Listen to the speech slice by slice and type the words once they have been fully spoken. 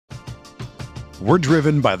We're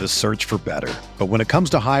driven by the search for better. But when it comes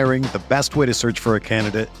to hiring, the best way to search for a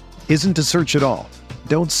candidate isn't to search at all.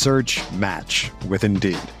 Don't search, match with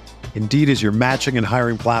Indeed. Indeed is your matching and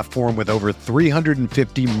hiring platform with over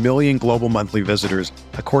 350 million global monthly visitors,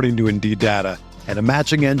 according to Indeed data, and a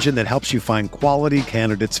matching engine that helps you find quality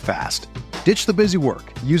candidates fast. Ditch the busy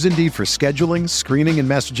work. Use Indeed for scheduling, screening, and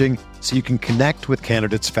messaging so you can connect with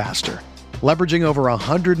candidates faster. Leveraging over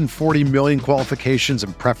 140 million qualifications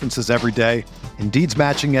and preferences every day, Indeed's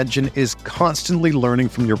matching engine is constantly learning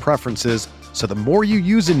from your preferences, so the more you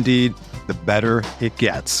use Indeed, the better it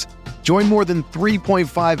gets. Join more than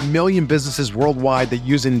 3.5 million businesses worldwide that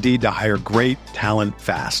use Indeed to hire great talent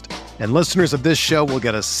fast. And listeners of this show will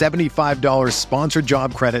get a $75 sponsored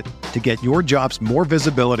job credit to get your jobs more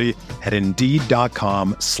visibility at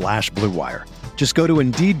Indeed.com/Blue Wire. Just go to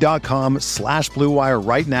Indeed.com/Blue Wire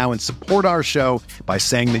right now and support our show by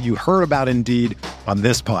saying that you heard about Indeed on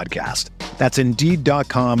this podcast. That's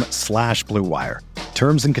Indeed.com/Blue Wire.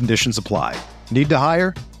 Terms and conditions apply. Need to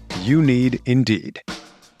hire? You need Indeed.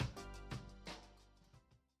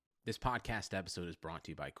 This podcast episode is brought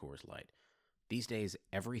to you by Coors Light. These days,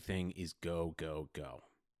 everything is go, go, go.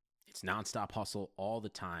 It's nonstop hustle all the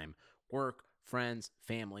time. Work, friends,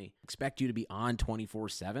 family, expect you to be on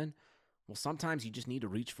 24/7. Well, sometimes you just need to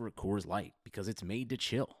reach for a Coors Light because it's made to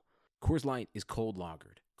chill. Coors Light is cold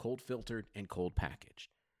lagered, cold filtered, and cold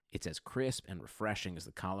packaged. It's as crisp and refreshing as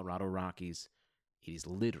the Colorado Rockies. It is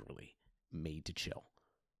literally made to chill.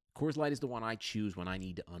 Coors Light is the one I choose when I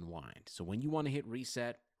need to unwind. So when you want to hit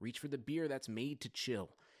reset, reach for the beer that's made to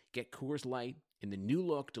chill. Get Coors Light in the new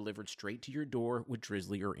look delivered straight to your door with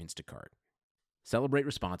Drizzly or Instacart. Celebrate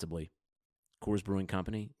responsibly. Coors Brewing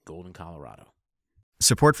Company, Golden, Colorado.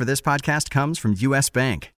 Support for this podcast comes from U.S.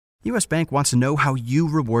 Bank. U.S. Bank wants to know how you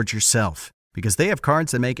reward yourself because they have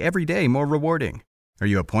cards that make every day more rewarding. Are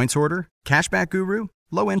you a points hoarder, cashback guru,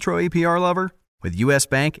 low intro APR lover? With U.S.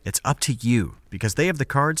 Bank, it's up to you because they have the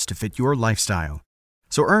cards to fit your lifestyle.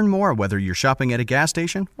 So earn more whether you're shopping at a gas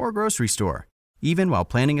station or a grocery store, even while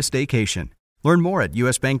planning a staycation. Learn more at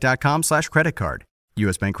usbank.com/credit card.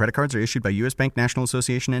 U.S. Bank credit cards are issued by U.S. Bank National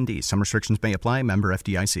Association ND. Some restrictions may apply. Member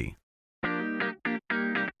FDIC.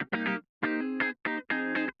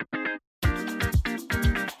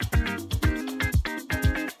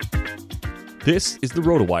 This is the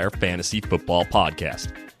RotoWire Fantasy Football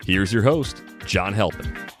Podcast. Here's your host, John Halpin.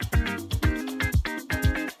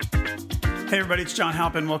 Hey everybody, it's John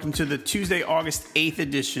Halpin. Welcome to the Tuesday, August 8th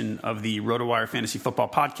edition of the RotoWire Fantasy Football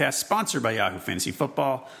Podcast, sponsored by Yahoo Fantasy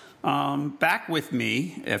Football. Back with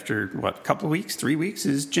me after, a couple of weeks, 3 weeks,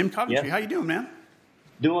 is Jim Coventry. Yeah. How you doing, man?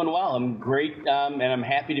 Doing well. I'm great, and I'm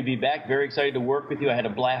happy to be back. Very excited to work with you. I had a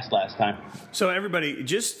blast last time. So everybody,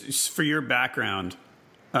 just for your background,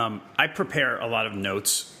 I prepare a lot of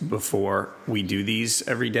notes before we do these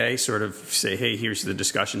every day, sort of say, hey, here's the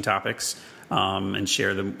discussion topics, and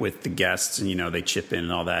share them with the guests, and, they chip in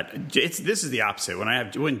and all that. This is the opposite.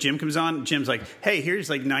 When Jim comes on, Jim's like, hey, here's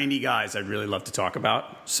 90 guys I'd really love to talk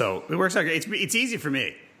about. So it works out. It's easy for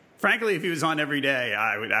me. Frankly, if he was on every day,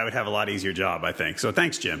 I would have a lot easier job, I think. So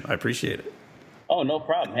thanks, Jim. I appreciate it. Oh, no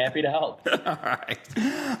problem. Happy to help. All right.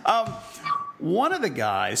 One of the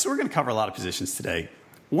guys, so we're going to cover a lot of positions today.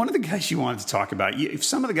 One of the guys you wanted to talk about, if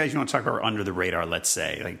some of the guys you want to talk about are under the radar, let's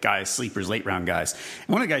say, like guys, sleepers, late round guys.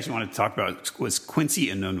 One of the guys you wanted to talk about was Quincy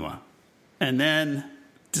Enunwa. And then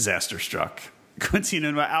disaster struck. Quincy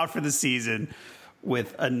Enunwa out for the season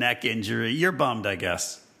with a neck injury. You're bummed, I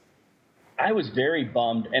guess. I was very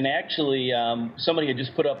bummed. And actually, somebody had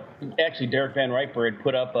just Derek Van Riper had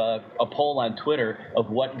put up a poll on Twitter of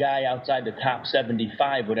what guy outside the top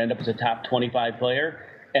 75 would end up as a top 25 player.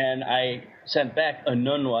 And I sent back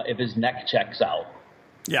Enunwa if his neck checks out.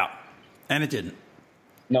 Yeah, and it didn't.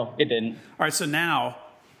 No, it didn't. All right, so now,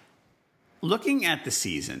 looking at the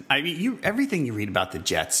season, I mean, everything you read about the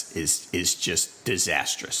Jets is just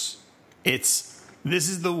disastrous. This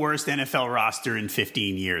is the worst NFL roster in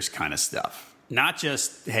 15 years kind of stuff. Not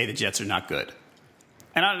just, hey, the Jets are not good.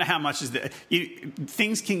 And I don't know how much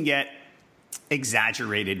things can get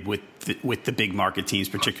exaggerated with the big market teams,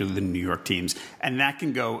 particularly the New York teams, and that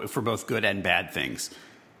can go for both good and bad things.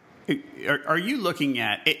 Are you looking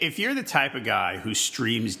at, if you're the type of guy who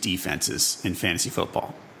streams defenses in fantasy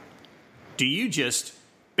football, do you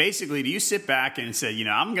sit back and say,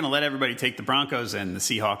 I'm going to let everybody take the Broncos and the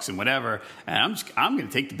Seahawks and whatever, and I'm going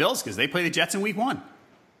to take the Bills because they play the Jets in week 1?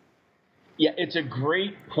 Yeah, it's a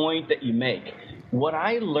great point that you make. What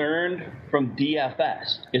I learned from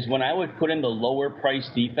DFS is when I would put in the lower price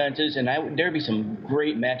defenses, and there'd be some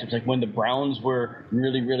great matchups, like when the Browns were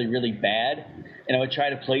really, really, really bad, and I would try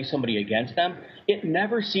to play somebody against them, it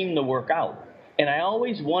never seemed to work out. And I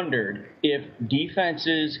always wondered if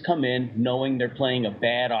defenses come in knowing they're playing a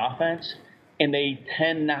bad offense and they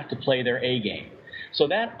tend not to play their A game. So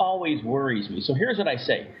that always worries me. So here's what I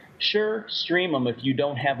say. Sure, stream them if you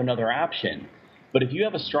don't have another option. But if you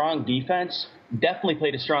have a strong defense, definitely play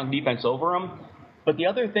the strong defense over them. But the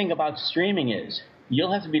other thing about streaming is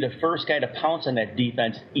you'll have to be the first guy to pounce on that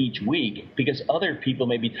defense each week because other people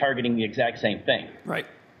may be targeting the exact same thing. Right.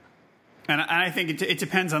 And I think it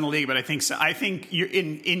depends on the league, but I think you're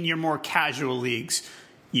in your more casual leagues,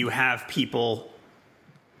 you have people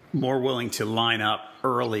more willing to line up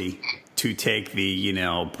early to take the,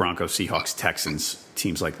 Broncos, Seahawks, Texans,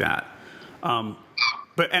 teams like that.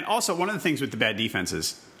 And also one of the things with the bad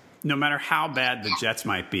defenses, no matter how bad the Jets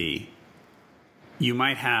might be, you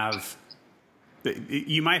might have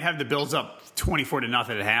the Bills up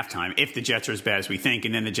 24-0 at halftime if the Jets are as bad as we think,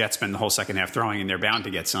 and then the Jets spend the whole second half throwing, and they're bound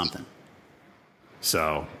to get something.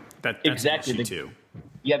 So that's exactly an issue too.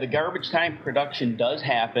 Yeah, the garbage time production does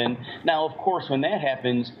happen. Now, of course, when that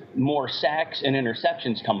happens, more sacks and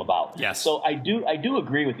interceptions come about. Yes. So I do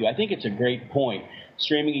agree with you. I think it's a great point.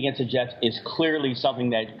 Streaming against the Jets is clearly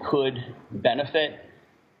something that could benefit.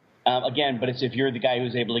 Again, but it's if you're the guy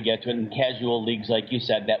who's able to get to it in casual leagues, like you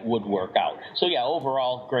said, that would work out. So, yeah,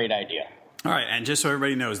 overall, great idea. All right, and just so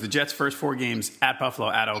everybody knows, the Jets' first 4 games at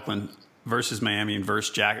Buffalo, at Oakland, versus Miami, and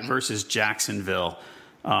versus Jacksonville.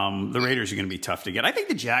 The Raiders are going to be tough to get. I think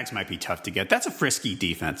the Jags might be tough to get. That's a frisky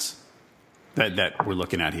defense that we're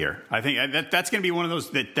looking at here. I think that's going to be one of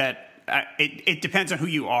those it depends on who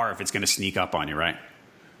you are if it's going to sneak up on you, right?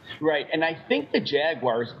 Right, and I think the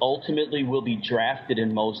Jaguars ultimately will be drafted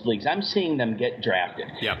in most leagues. I'm seeing them get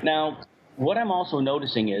drafted. Yep. Now, what I'm also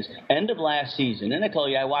noticing is end of last season, and I tell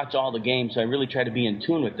you, I watch all the games, so I really try to be in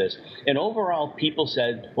tune with this. And overall, people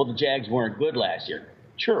said, well, the Jags weren't good last year.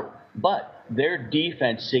 True, but their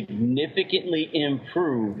defense significantly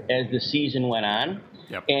improved as the season went on.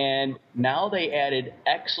 Yep. And now they added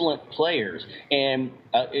excellent players and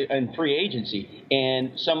free agency.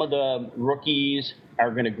 And some of the rookies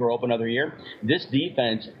are going to grow up another year. This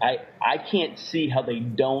defense, I can't see how they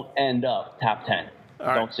don't end up top 10.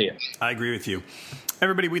 Don't see it. I agree with you.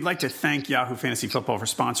 Everybody, we'd like to thank Yahoo Fantasy Football for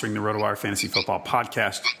sponsoring the RotoWire Fantasy Football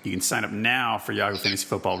podcast. You can sign up now for Yahoo Fantasy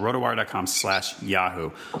Football, rotowire.com/Yahoo.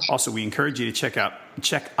 Also, we encourage you to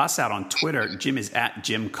check us out on Twitter. Jim is at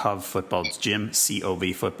JimCovFootball. It's Jim,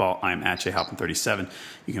 C-O-V Football. I'm at JHalpin37.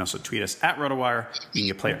 You can also tweet us at RotoWire. You can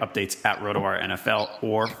get player updates at RotoWire NFL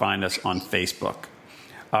or find us on Facebook.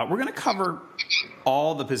 We're going to cover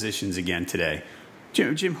all the positions again today.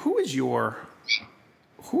 Jim, who is your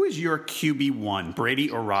QB1, Brady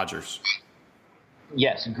or Rodgers?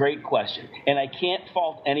 Yes, great question. And I can't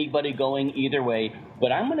fault anybody going either way,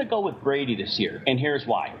 but I'm going to go with Brady this year, and here's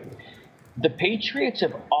why. The Patriots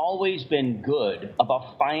have always been good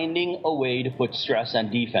about finding a way to put stress on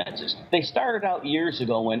defenses. They started out years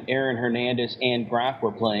ago when Aaron Hernandez and Gronk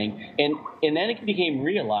were playing, and then it became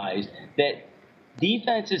realized that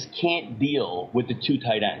defenses can't deal with the 2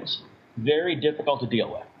 tight ends. Very difficult to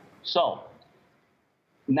deal with. So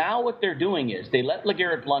now what they're doing is they let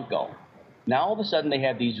LeGarrette Blount go. Now all of a sudden they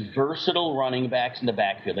have these versatile running backs in the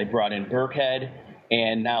backfield. They brought in Burkhead,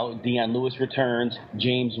 and now Deion Lewis returns.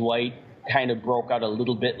 James White kind of broke out a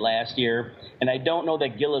little bit last year. And I don't know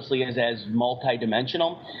that Gillislee is as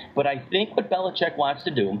multidimensional, but I think what Belichick wants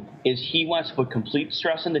to do is he wants to put complete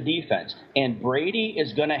stress on the defense. And Brady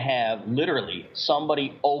is going to have literally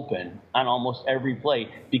somebody open on almost every play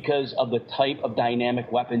because of the type of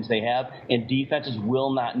dynamic weapons they have, and defenses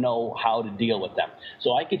will not know how to deal with them.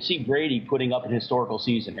 So I could see Brady putting up an historical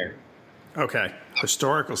season here. Okay,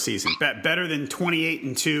 historical season. Better than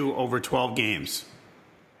 28-2 over 12 games.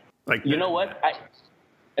 You know what?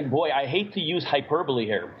 I hate to use hyperbole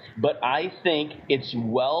here, but I think it's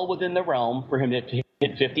well within the realm for him to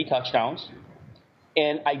hit 50 touchdowns.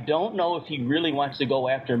 And I don't know if he really wants to go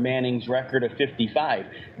after Manning's record of 55.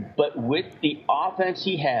 But with the offense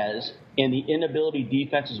he has and the inability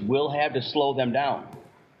defenses will have to slow them down,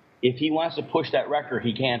 if he wants to push that record,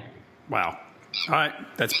 he can. Wow. All right.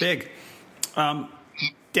 That's big.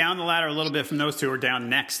 Down the ladder a little bit from those two, or down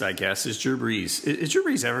next, I guess, is Drew Brees. Is Drew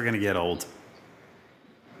Brees ever going to get old?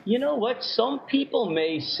 You know what? Some people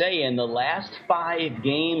may say in the last 5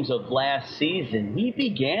 games of last season, he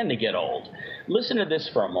began to get old. Listen to this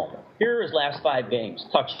for a moment. Here are his last 5 games.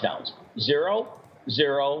 Touchdowns. 0,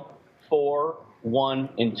 0, 4, 1,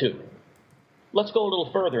 and 2. Let's go a little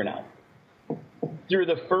further now. Through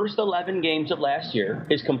the first 11 games of last year,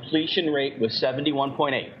 his completion rate was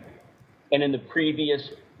 71.8. And in the previous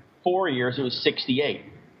 4 years, it was 68.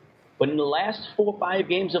 But in the last 4 or 5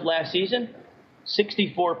 games of last season,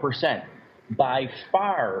 64%. by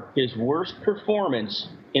far his worst performance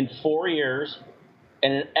in 4 years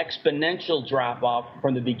and an exponential drop-off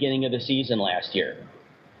from the beginning of the season last year.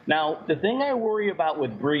 Now, the thing I worry about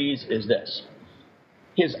with Brees is this.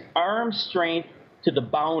 His arm strength to the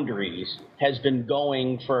boundaries has been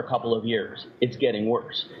going for a couple of years. It's getting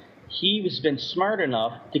worse. He has been smart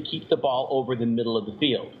enough to keep the ball over the middle of the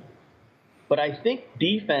field. But I think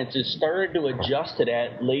defenses started to adjust to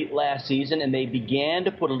that late last season, and they began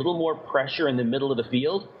to put a little more pressure in the middle of the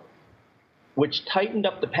field, which tightened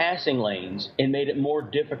up the passing lanes and made it more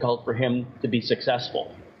difficult for him to be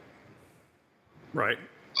successful. Right.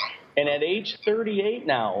 And at age 38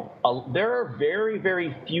 now, there are very,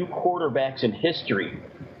 very few quarterbacks in history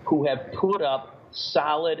who have put up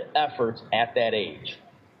solid efforts at that age.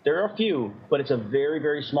 There are a few, but it's a very,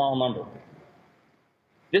 very small number.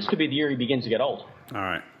 This could be the year he begins to get old. All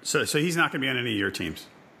right. So he's not going to be on any of your teams?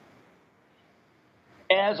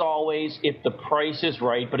 As always, if the price is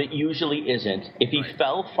right, but it usually isn't. If he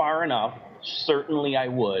fell far enough, certainly I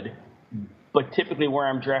would. But typically where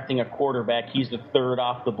I'm drafting a quarterback, he's the third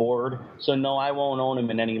off the board. So, no, I won't own him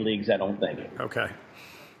in any leagues, I don't think. Okay.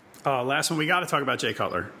 Last one, we got to talk about Jay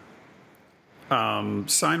Cutler.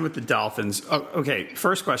 Signed with the Dolphins. Oh, okay,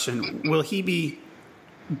 first question. Will he be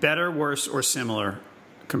better, worse, or similar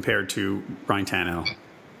compared to Ryan Tannehill?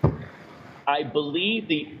 I believe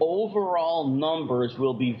the overall numbers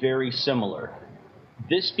will be very similar.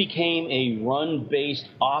 This became a run-based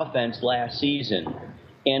offense last season.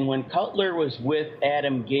 And when Cutler was with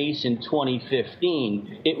Adam Gase in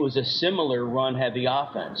 2015, it was a similar run-heavy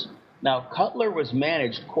offense. Now, Cutler was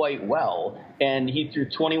managed quite well, and he threw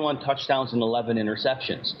 21 touchdowns and 11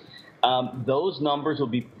 interceptions. Those numbers will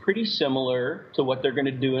be pretty similar to what they're going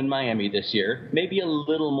to do in Miami this year. Maybe a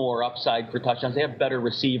little more upside for touchdowns. They have better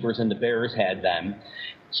receivers than the Bears had them.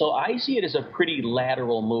 So I see it as a pretty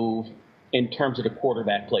lateral move in terms of the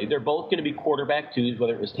quarterback play. They're both going to be quarterback twos,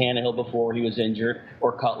 whether it was Tannehill before he was injured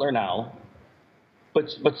or Cutler now. But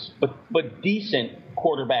decent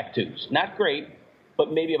quarterback twos. Not great,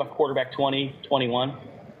 but maybe about quarterback 20, 21.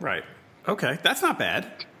 Right. Okay, that's not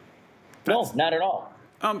bad. No, not at all.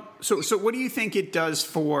 So what do you think it does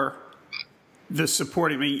for the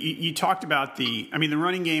support? I mean, you talked about the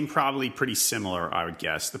running game probably pretty similar, I would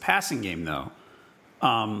guess. The passing game, though.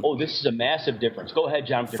 This is a massive difference. Go ahead,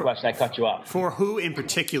 John, with your question. I cut you off. For who in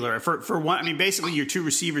particular? For one, I mean, basically your two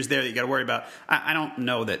receivers there that you got to worry about. I don't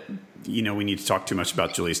know that, we need to talk too much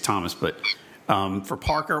about Julius Thomas, but for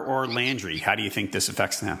Parker or Landry, how do you think this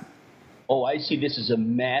affects them? I see this as a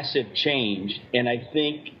massive change, and I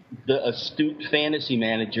think the astute fantasy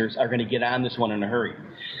managers are going to get on this one in a hurry.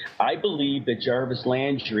 I believe that Jarvis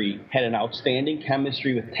Landry had an outstanding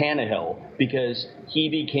chemistry with Tannehill because he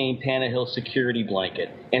became Tannehill's security blanket.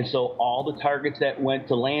 And so all the targets that went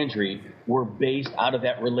to Landry were based out of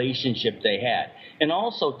that relationship they had. And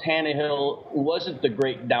also Tannehill wasn't the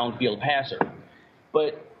great downfield passer.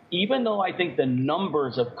 But even though I think the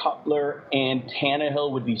numbers of Cutler and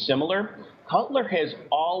Tannehill would be similar, Cutler has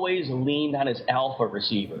always leaned on his alpha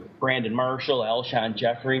receiver, Brandon Marshall, Alshon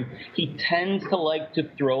Jeffrey. He tends to like to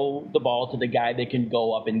throw the ball to the guy that can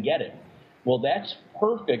go up and get it. Well, that's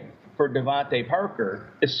perfect for Devontae Parker,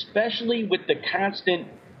 especially with the constant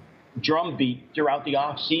drumbeat throughout the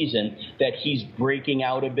offseason that he's breaking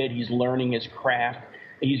out a bit, he's learning his craft,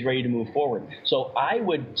 he's ready to move forward. So I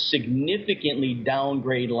would significantly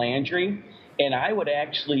downgrade Landry, and I would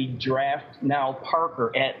actually draft now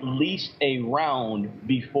Parker at least a round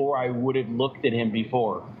before I would have looked at him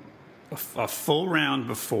before. A full round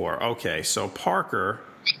before. Okay, so Parker,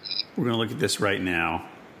 we're going to look at this right now.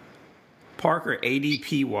 Parker,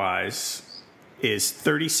 ADP-wise, is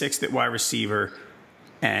 36th at wide receiver,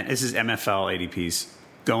 and this is MFL ADPs,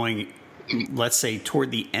 going, let's say,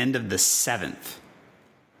 toward the end of the 7th.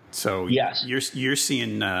 So yes, you're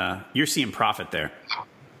seeing profit there.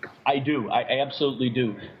 I do. I absolutely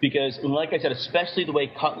do. Because, like I said, especially the way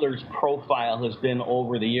Cutler's profile has been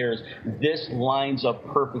over the years, this lines up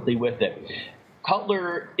perfectly with it.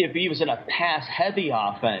 Cutler, if he was in a pass-heavy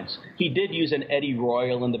offense, he did use an Eddie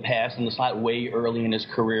Royal in the past in the slot way early in his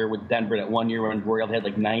career with Denver that 1 year when Royal had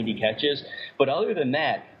like 90 catches. But other than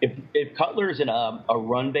that, if Cutler is in a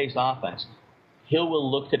run-based offense, he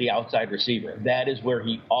will look to the outside receiver. That is where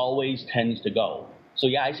he always tends to go. So,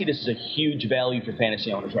 yeah, I see this as a huge value for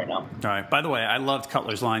fantasy owners right now. All right. By the way, I loved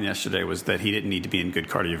Cutler's line yesterday was that he didn't need to be in good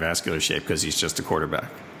cardiovascular shape because he's just a quarterback.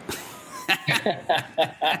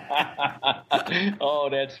 Oh,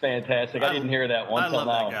 that's fantastic. I didn't hear that one until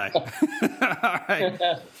now. I love that guy.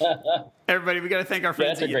 All right. Everybody, we got to thank our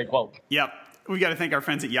friends. That's a great quote. Yep. we got to thank our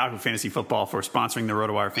friends at Yahoo Fantasy Football for sponsoring the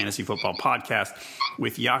RotoWire Fantasy Football podcast.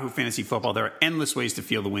 With Yahoo Fantasy Football, there are endless ways to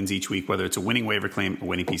feel the wins each week, whether it's a winning waiver claim, a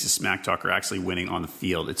winning piece of smack talk, or actually winning on the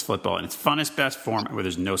field. It's football in its funnest, best form, where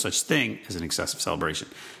there's no such thing as an excessive celebration.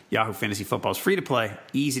 Yahoo Fantasy Football is free to play,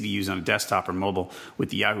 easy to use on a desktop or mobile with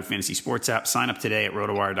the Yahoo Fantasy Sports app. Sign up today at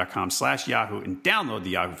rotowire.com/Yahoo and download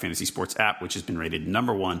the Yahoo Fantasy Sports app, which has been rated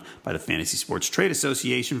 #1 by the Fantasy Sports Trade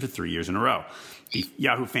Association for 3 years in a row. The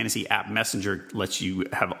Yahoo Fantasy app Messenger lets you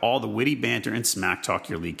have all the witty banter and smack talk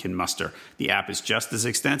your league can muster. The app is just as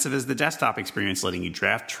extensive as the desktop experience, letting you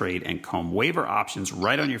draft, trade, and comb waiver options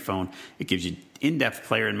right on your phone. It gives you in-depth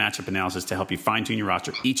player and matchup analysis to help you fine-tune your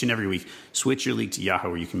roster each and every week. Switch your league to Yahoo,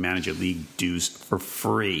 where you can manage your league dues for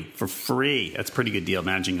free. For free. That's a pretty good deal,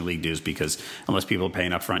 managing your league dues, because unless people are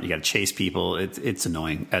paying up front, you got to chase people. It's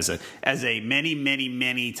annoying. As a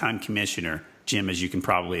many time commissioner, Jim, as you can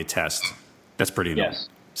probably attest, that's pretty annoying. Yes.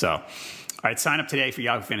 So, all right, sign up today for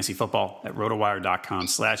Yahoo Fantasy Football at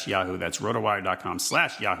rotowire.com/Yahoo. That's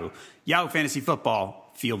rotowire.com/Yahoo. Yahoo Fantasy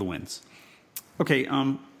Football, feel the wins. Okay,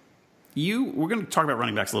 we're going to talk about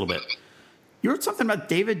running backs a little bit. You heard something about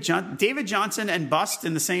David Johnson and bust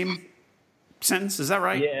in the same sentence. Is that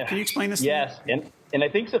right? Yeah. Can you explain this? Yes, and I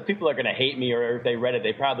think some people are going to hate me, or if they read it,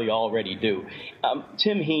 they probably already do.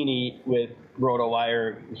 Tim Heaney with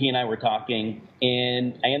RotoWire, he and I were talking,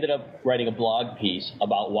 and I ended up writing a blog piece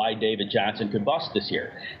about why David Johnson could bust this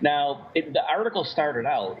year. Now, the article started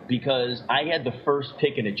out because I had the first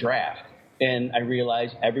pick in a draft, and I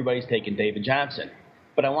realized everybody's taking David Johnson.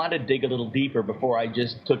 But I wanted to dig a little deeper before I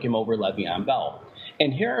just took him over Le'Veon Bell.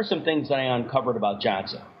 And here are some things that I uncovered about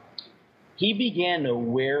Johnson. He began to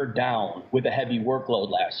wear down with a heavy workload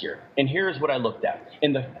last year. And here's what I looked at.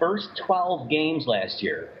 In the first 12 games last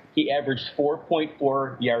year, he averaged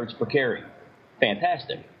 4.4 yards per carry.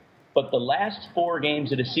 Fantastic. But the last 4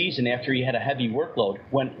 games of the season after he had a heavy workload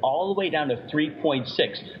went all the way down to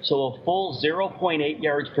 3.6. So a full 0.8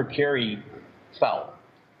 yards per carry fell.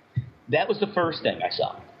 That was the first thing I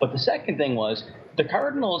saw. But the second thing was the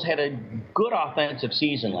Cardinals had a good offensive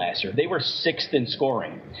season last year. They were 6th in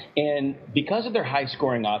scoring. And because of their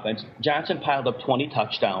high-scoring offense, Johnson piled up 20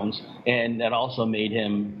 touchdowns, and that also made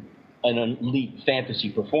him an elite fantasy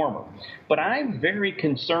performer. But I'm very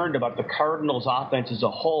concerned about the Cardinals' offense as a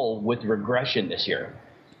whole with regression this year.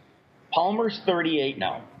 Palmer's 38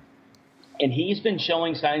 now. And he's been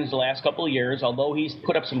showing signs the last couple of years. Although he's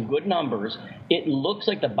put up some good numbers, it looks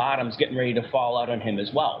like the bottom's getting ready to fall out on him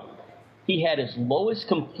as well. He had his lowest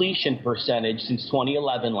completion percentage since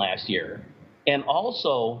 2011 last year, and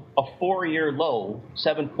also a 4-year low,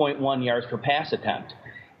 7.1 yards per pass attempt.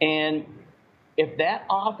 And if that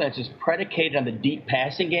offense is predicated on the deep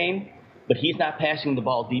passing game, but he's not passing the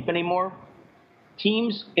ball deep anymore,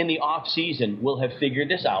 teams in the offseason will have figured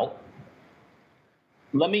this out.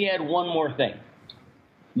 Let me add one more thing.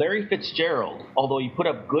 Larry Fitzgerald, although he put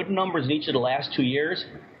up good numbers in each of the last 2 years,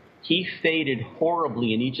 he faded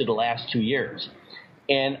horribly in each of the last 2 years.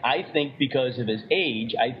 And I think because of his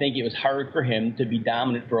age, I think it was hard for him to be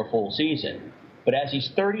dominant for a full season. But as he's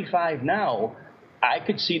 35 now, I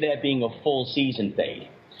could see that being a full season fade.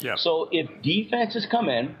 Yeah. So if defenses come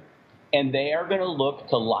in and they are going to look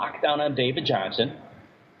to lock down on David Johnson,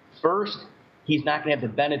 first, he's not going to have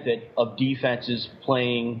the benefit of defenses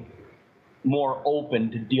playing more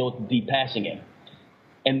open to deal with the deep passing game.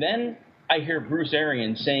 And then I hear Bruce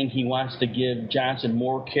Arians saying he wants to give Johnson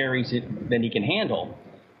more carries than he can handle.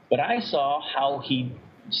 But I saw how he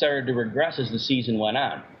started to regress as the season went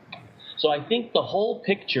on. So I think the whole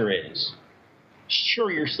picture is,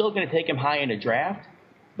 sure, you're still going to take him high in a draft,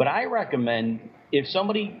 but I recommend if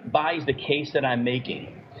somebody buys the case that I'm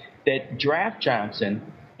making, that draft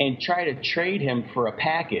Johnson and try to trade him for a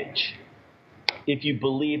package if you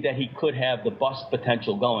believe that he could have the bust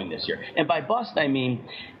potential going this year. And by bust, I mean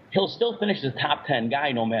he'll still finish as a top 10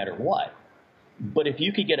 guy no matter what. But if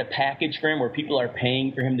you could get a package for him where people are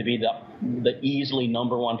paying for him to be the easily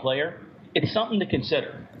number 1 player, it's something to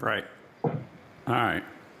consider. Right. All right.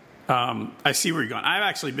 I see where you're going. I've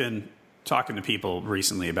actually been talking to people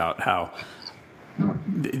recently about how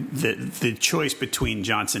the choice between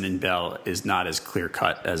Johnson and Bell is not as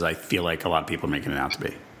clear-cut as I feel like a lot of people are making it out to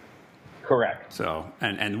be. Correct. So,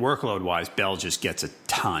 and workload-wise, Bell just gets a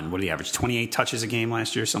ton. What did he average? 28 touches a game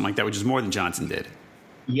last year, something like that, which is more than Johnson did.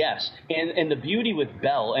 Yes, and the beauty with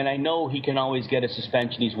Bell, and I know he can always get a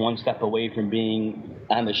suspension. He's one step away from being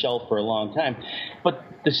on the shelf for a long time. But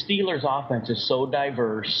the Steelers' offense is so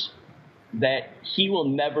diverse that he will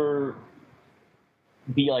never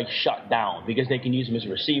be like shut down because they can use him as a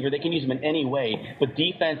receiver. They can use him in any way. But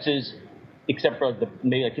defenses, except for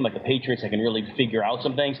maybe a team like the Patriots, that can really figure out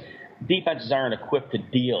some things, defenses aren't equipped to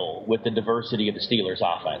deal with the diversity of the Steelers'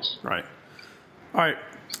 offense. Right. All right.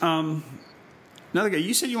 Another guy.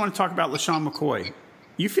 You said you want to talk about LeSean McCoy.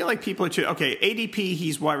 You feel like people are ADP,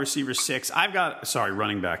 he's wide receiver 6.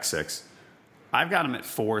 Running back 6. I've got him at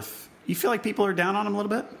 4th. You feel like people are down on him a little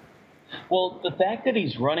bit? Well, the fact that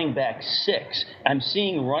he's running back 6, I'm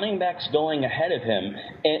seeing running backs going ahead of him,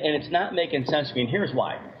 and it's not making sense to me, and here's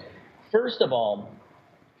why. First of all,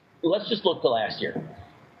 let's just look to last year.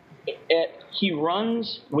 He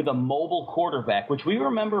runs with a mobile quarterback, which we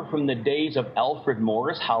remember from the days of Alfred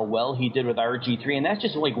Morris, how well he did with RG3, and that's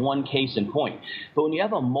just like one case in point. But when you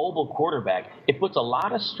have a mobile quarterback, it puts a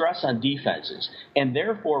lot of stress on defenses, and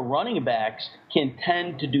therefore running backs can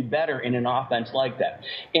tend to do better in an offense like that.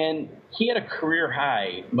 And he had a career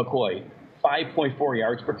high, McCoy, 5.4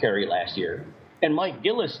 yards per carry last year, and Mike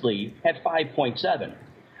Gillislee had 5.7.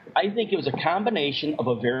 I think it was a combination of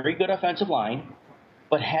a very good offensive line,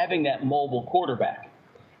 but having that mobile quarterback.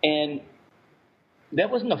 And that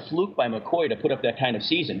wasn't a fluke by McCoy to put up that kind of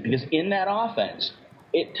season, because in that offense,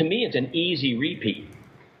 to me, it's an easy repeat.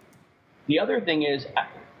 The other thing is,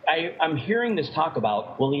 I'm hearing this talk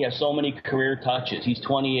about, well, he has so many career touches. He's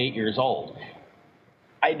 28 years old.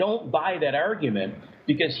 I don't buy that argument,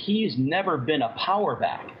 because he's never been a power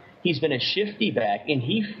back. He's been a shifty back, and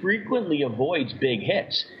he frequently avoids big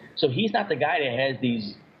hits. So he's not the guy that has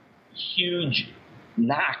these huge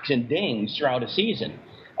knocks and dings throughout a season.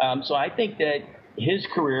 So I think that his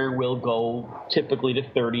career will go typically to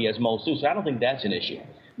 30 as most do. So I don't think that's an issue.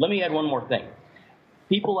 Let me add one more thing.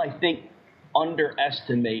 People, I think,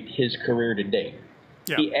 underestimate his career to date.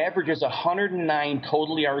 Yeah. He averages 109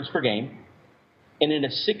 total yards per game. And in a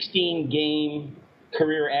 16-game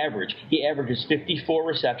career average, he averages 54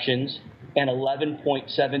 receptions and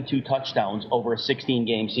 11.72 touchdowns over a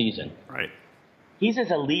 16-game season. Right. He's as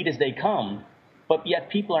elite as they come, but yet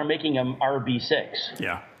people are making him RB6.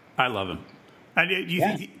 Yeah, I love him.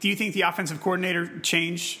 Do you think the offensive coordinator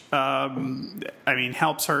change,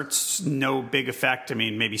 helps, hurts, no big effect? I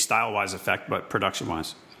mean, maybe style-wise effect, but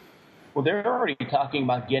production-wise? Well, they're already talking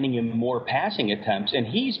about getting him more passing attempts, and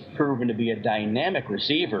he's proven to be a dynamic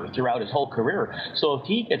receiver throughout his whole career. So if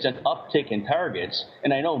he gets an uptick in targets,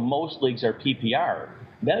 and I know most leagues are PPR,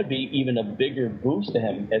 that would be even a bigger boost to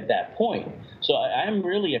him at that point. So I'm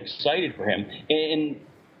really excited for him. And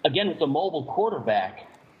again, with the mobile quarterback,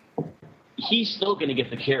 he's still going to get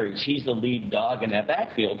the carries. He's the lead dog in that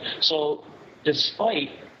backfield. So despite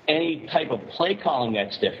any type of play calling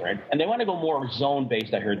that's different, and they want to go more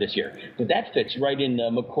zone-based, I heard this year. But that fits right in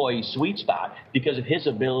McCoy's sweet spot because of his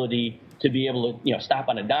ability to be able to, stop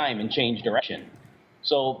on a dime and change direction.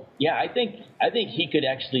 So, yeah, I think he could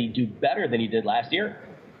actually do better than he did last year.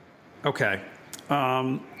 Okay.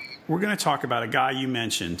 We're going to talk about a guy you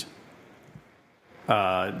mentioned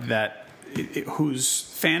whose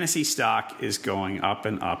fantasy stock is going up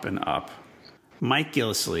and up and up. Mike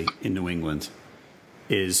Gillislee in New England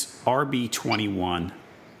is RB21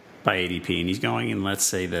 by ADP, and he's going in, let's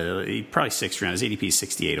say, probably 6th round. His ADP is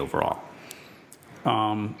 68 overall.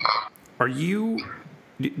 Are you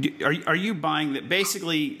buying that?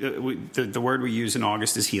 Basically, the word we use in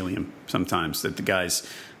August is helium sometimes, that the guy's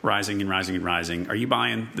rising and rising and rising. Are you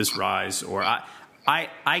buying this rise? Or I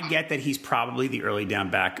get that he's probably the early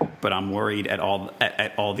down back, but I'm worried at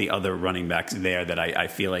all the other running backs there that I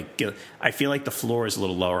feel like the floor is a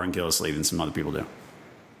little lower in Gillislee than some other people do.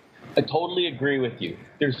 I totally agree with you.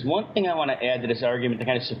 There's one thing I want to add to this argument to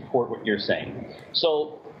kind of support what you're saying.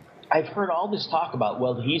 So I've heard all this talk about,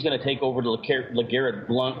 well, he's going to take over the LeGarrette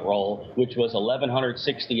Blount role, which was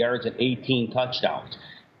 1,160 yards and 18 touchdowns.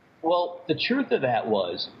 Well, the truth of that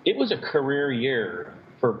was it was a career year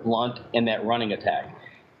for Blount and that running attack.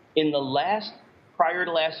 Prior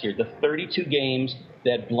to last year, the 32 games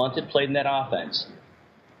that Blount had played in that offense,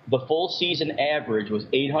 the full season average was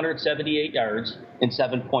 878 yards and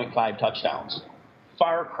 7.5 touchdowns.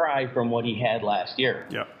 Far cry from what he had last year.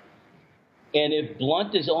 Yep. And if if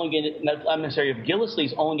Gillislee's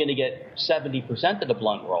only going to get 70% of the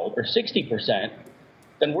Blount role, or 60%,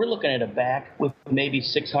 then we're looking at a back with maybe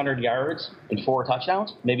 600 yards and 4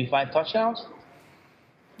 touchdowns, maybe 5 touchdowns.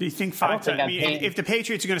 Do you think if the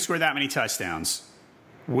Patriots are going to score that many touchdowns,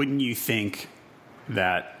 wouldn't you think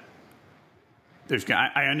that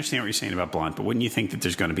I understand what you're saying about Blount, but wouldn't you think that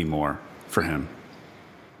there's going to be more for him?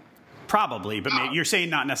 Probably, but maybe, you're saying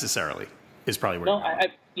not necessarily is probably where. No,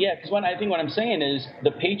 because I think what I'm saying is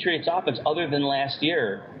the Patriots offense, other than last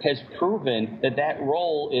year, has proven that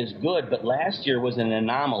role is good, but last year was an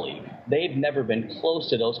anomaly. They've never been close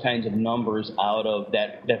to those kinds of numbers out of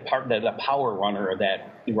that power runner of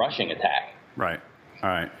that rushing attack. Right. All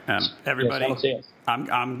right, everybody. Yes,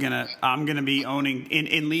 I'm gonna be owning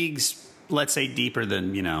in leagues. Let's say deeper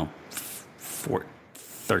than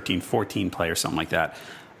 13, 14 players, something like that,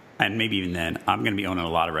 and maybe even then, I'm gonna be owning a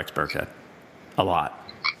lot of Rex Burkhead, a lot,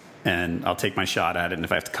 and I'll take my shot at it. And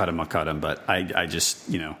if I have to cut him, I'll cut him. But I just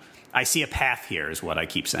I see a path here, is what I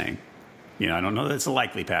keep saying. I don't know that it's a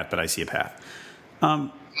likely path, but I see a path.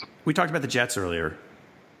 We talked about the Jets earlier.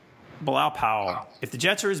 Bilal Powell. If the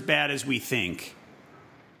Jets are as bad as we think,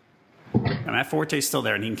 and Matt Forte's still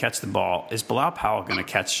there and he can catch the ball, is Bilal Powell going to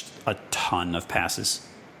catch a ton of passes?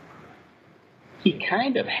 He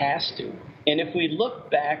kind of has to. And if we look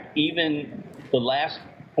back, even the last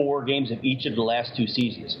 4 games of each of the last 2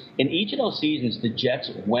 seasons, in each of those seasons, the Jets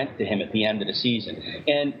went to him at the end of the season.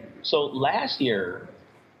 And so last year,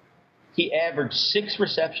 he averaged 6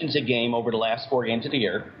 receptions a game over the last 4 games of the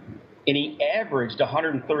year, and he averaged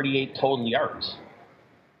 138 total yards.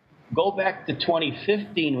 Go back to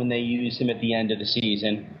 2015 when they used him at the end of the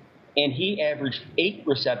season, and he averaged 8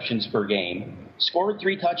 receptions per game, scored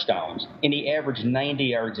 3 touchdowns, and he averaged 90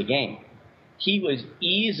 yards a game. He was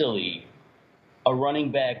easily a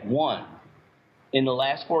running back 1 in the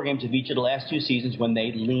last 4 games of each of the last 2 seasons when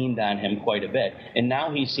they leaned on him quite a bit. And now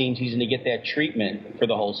he seems he's going to get that treatment for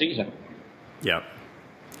the whole season. Yep.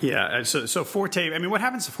 Yeah, so Forte, I mean, what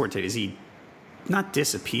happens to Forte? Does he not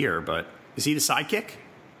disappear, but is he the sidekick?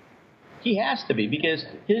 He has to be, because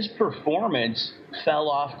his performance fell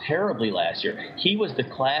off terribly last year. He was the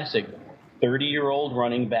classic 30-year-old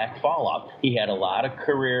running back fall-off. He had a lot of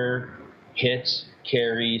career hits,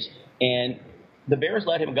 carries, and the Bears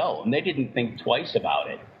let him go, and they didn't think twice about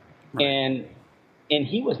it. Right. And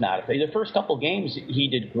he was not the first couple games he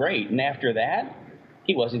did great, and after that,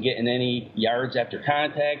 he wasn't getting any yards after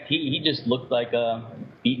contact. He just looked like a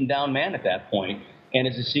beaten down man at that point. And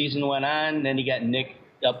as the season went on, then he got nicked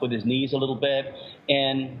up with his knees a little bit.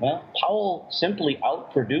 And, well, Powell simply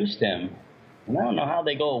outproduced him. And I don't know how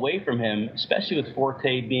they go away from him, especially with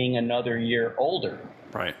Forte being another year older.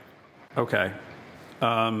 Right. Okay.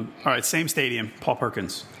 All right, same stadium, Paul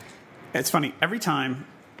Perkins. It's funny, every time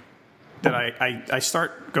that I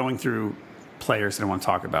start going through players that I want to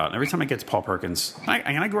talk about, and every time I get to Paul Perkins,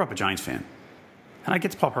 and I grew up a Giants fan, and I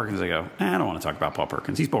get to Paul Perkins, I go, I don't want to talk about Paul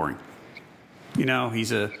Perkins. He's boring.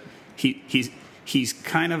 He's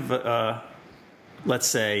kind of let's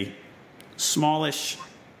say smallish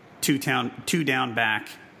two down back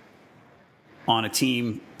on a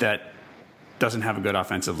team that doesn't have a good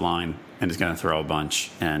offensive line and is going to throw a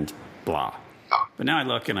bunch and blah. But now I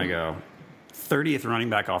look and I go, 30th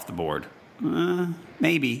running back off the board.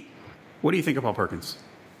 Maybe. What do you think of Paul Perkins?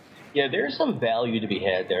 Yeah, there's some value to be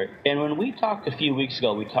had there. And when we talked a few weeks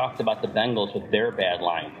ago, we talked about the Bengals with their bad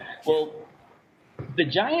line. Well, the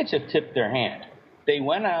Giants have tipped their hand. They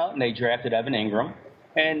went out and they drafted Evan Ingram,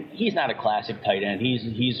 and he's not a classic tight end.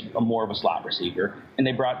 He's more of a slot receiver. And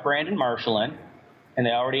they brought Brandon Marshall in, and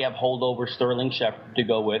they already have holdover Sterling Shepard to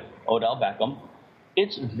go with Odell Beckham.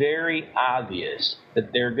 It's very obvious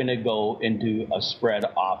that they're going to go into a spread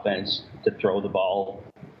offense to throw the ball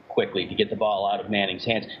quickly, to get the ball out of Manning's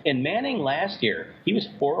hands. And Manning last year, he was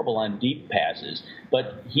horrible on deep passes,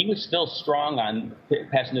 but he was still strong on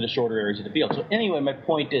passing to the shorter areas of the field. So anyway, my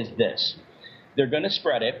point is this. They're going to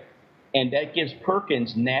spread it, and that gives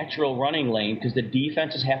Perkins natural running lane because the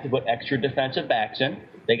defenses have to put extra defensive backs in.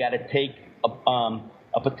 They got to take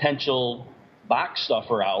a potential box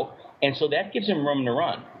stuffer out, and so that gives him room to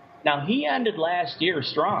run. Now, he ended last year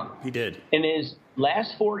strong. He did. In his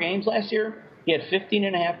last 4 games last year, he had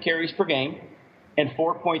 15.5 carries per game and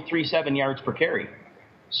 4.37 yards per carry.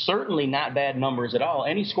 Certainly not bad numbers at all,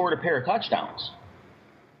 and he scored a pair of touchdowns.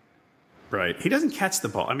 Right. He doesn't catch the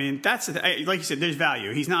ball. I mean, that's like you said, there's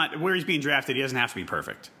value. He's not where he's being drafted. He doesn't have to be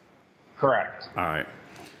perfect. Correct. All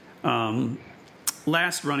right.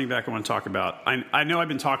 Last running back I want to talk about. I know I've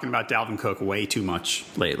been talking about Dalvin Cook way too much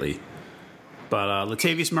lately, but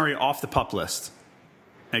Latavius Murray off the PUP list.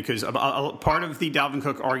 Because part of the Dalvin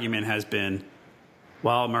Cook argument has been,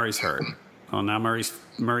 well, Murray's hurt. Well, now Murray's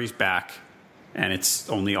back, and it's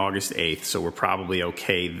only August 8th, so we're probably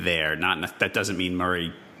okay there. That doesn't mean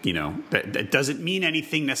Murray, that doesn't mean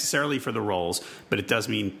anything necessarily for the roles, but it does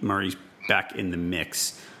mean Murray's back in the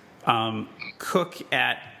mix. Cook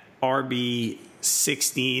at RB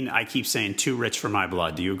 16, I keep saying too rich for my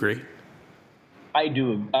blood. Do you agree? I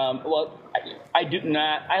do. I do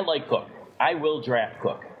not. I like Cook. I will draft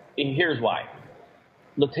Cook. And here's why.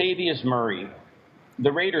 Latavius Murray,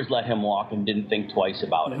 the Raiders let him walk and didn't think twice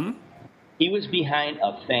about it. He was behind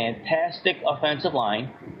a fantastic offensive line,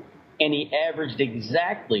 and he averaged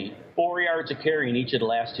exactly 4 yards a carry in each of the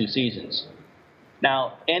last 2 seasons.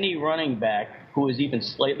 Now, any running back who is even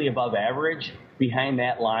slightly above average behind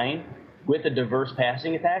that line with a diverse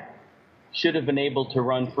passing attack, should have been able to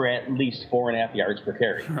run for at least 4.5 yards per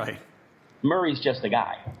carry. Right. Murray's just a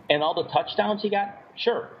guy. And all the touchdowns he got,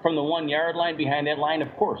 sure, from the 1 yard line behind that line,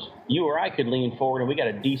 of course, you or I could lean forward and we got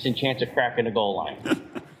a decent chance of cracking the goal line.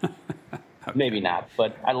 Maybe not,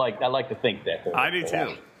 but I like to think that. I do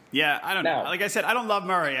too. Yeah, I don't know. Like I said, I don't love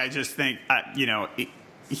Murray. I just think,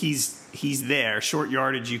 he's there. Short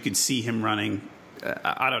yardage, you can see him running.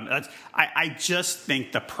 I don't know. I just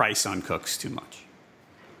think the price on Cook's too much.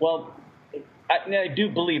 Well, I do,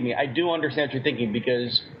 believe me, I do understand what you're thinking,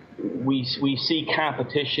 because we see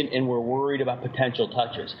competition and we're worried about potential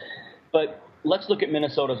touches. But let's look at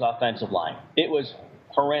Minnesota's offensive line. It was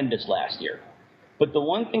horrendous last year. But the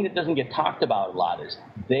one thing that doesn't get talked about a lot is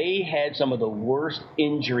they had some of the worst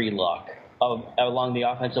injury luck along the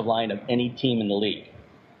offensive line of any team in the league.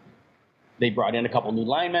 They brought in a couple new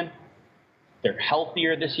linemen. They're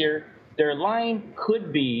healthier this year. Their line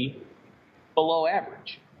could be below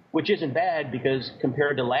average, which isn't bad because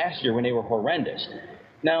compared to last year when they were horrendous.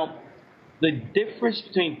 Now, the difference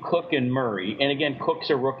between Cook and Murray, and again,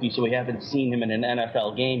 Cook's a rookie, so we haven't seen him in an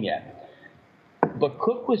NFL game yet. But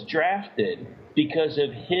Cook was drafted because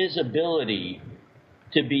of his ability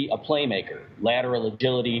to be a playmaker, lateral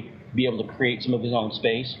agility, be able to create some of his own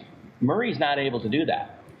space. Murray's not able to do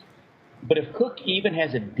that. But if Cook even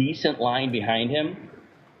has a decent line behind him,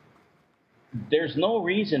 there's no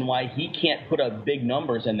reason why he can't put up big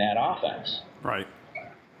numbers in that offense. Right.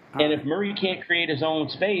 And if Murray can't create his own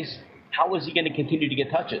space, how is he going to continue to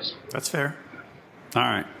get touches? That's fair. All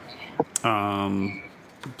right.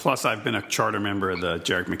 Plus, I've been a charter member of the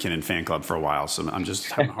Jerick McKinnon fan club for a while, so I'm just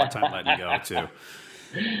having a hard time letting you go, too.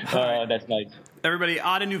 That's nice. Everybody,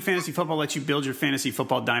 Ottoneu Fantasy Football lets you build your fantasy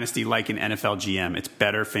football dynasty like an NFL GM. It's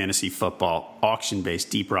better fantasy football, auction-based,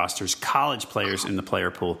 deep rosters, college players in the player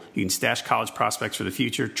pool. You can stash college prospects for the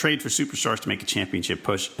future, trade for superstars to make a championship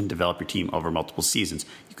push, and develop your team over multiple seasons.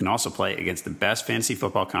 You can also play against the best fantasy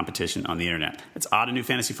football competition on the internet. It's Ottoneu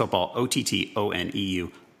Fantasy Football,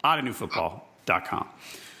 OTTONEU, OttoneuFootball.com.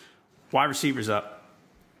 Wide receivers up.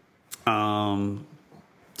 Tom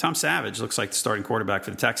Savage looks like the starting quarterback for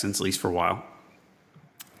the Texans, at least for a while.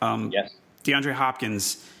 Yes. DeAndre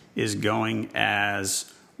Hopkins is going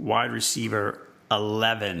as wide receiver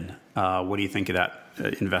 11. What do you think of that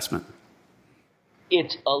investment?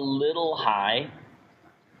 It's a little high.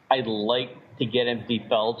 I'd like to get him if he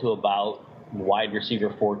fell to about wide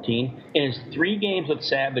receiver 14. In his 3 games with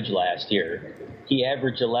Savage last year, he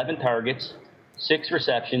averaged 11 targets, 6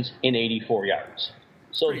 receptions, and 84 yards.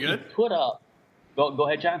 So he put up... Go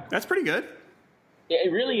ahead, John. That's pretty good.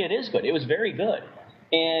 It is good. It was very good.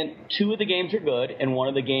 And 2 of the games are good, and 1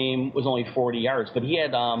 of the game was only 40 yards. But he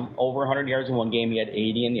had over 100 yards in one game. He had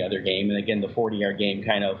 80 in the other game. And again, the 40-yard game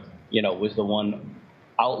kind of, was the one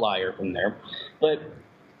outlier from there. But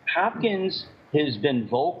Hopkins has been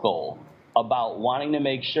vocal about wanting to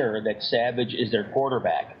make sure that Savage is their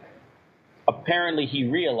quarterback. Apparently, he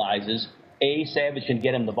realizes, A, Savage can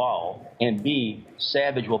get him the ball, and B,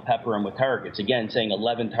 Savage will pepper him with targets. Again, saying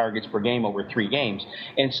 11 targets per game over 3 games.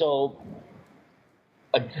 And so,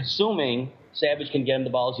 assuming Savage can get him the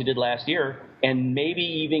ball as he did last year, and maybe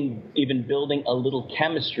even building a little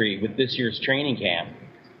chemistry with this year's training camp,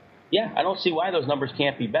 yeah, I don't see why those numbers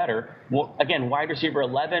can't be better. Well, again, wide receiver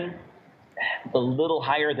 11, a little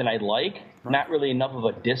higher than I'd like. Not really enough of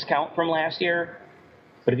a discount from last year.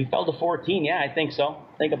 But if he fell to 14, yeah, I think so.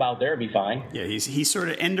 Think about there, it'd be fine. Yeah, he's sort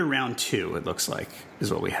of end of round 2, it looks like,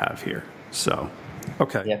 is what we have here. So,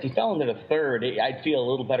 okay. Yeah, if he fell into the 3rd, I'd feel a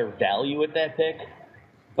little better value at that pick.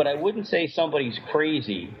 But I wouldn't say somebody's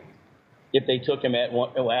crazy if they took him at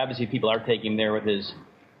one. Well, obviously, people are taking him there with his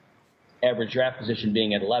average draft position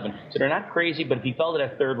being at 11. So they're not crazy, but if he fell to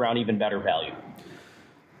that 3rd round, even better value.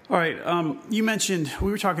 All right. You mentioned,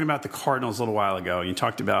 we were talking about the Cardinals a little while ago. You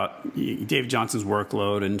talked about David Johnson's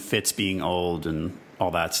workload and Fitz being old and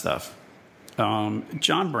all that stuff.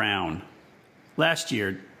 John Brown, last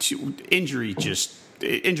year, injuries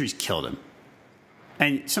killed him.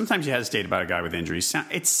 And sometimes you hesitate about a guy with injuries.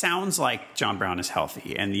 It sounds like John Brown is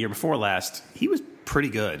healthy. And the year before last, he was pretty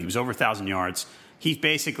good. He was over 1,000 yards. He's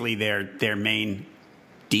basically their main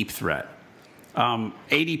deep threat.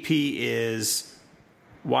 ADP is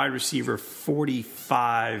wide receiver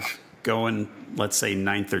 45, going, let's say,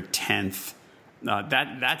 9th or 10th.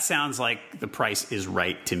 That sounds like the price is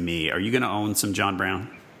right to me. Are you going to own some John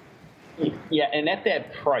Brown? Yeah, and at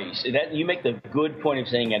that price, you make the good point of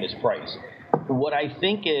saying at his price. What I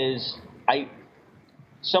think is,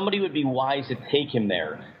 somebody would be wise to take him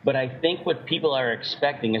there. But I think what people are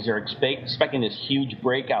expecting is they're expecting this huge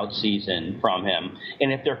breakout season from him.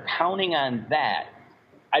 And if they're counting on that,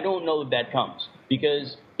 I don't know if that comes.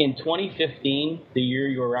 Because in 2015, the year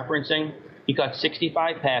you were referencing, he caught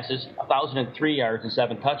 65 passes, 1,003 yards, and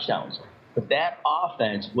 7 touchdowns. But that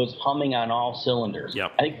offense was humming on all cylinders.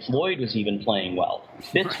 Yep. I think Floyd was even playing well.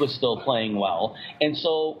 Fitz was still playing well. And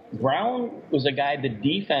so Brown was a guy the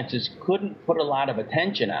defenses couldn't put a lot of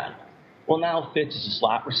attention on. Well, now Fitz is a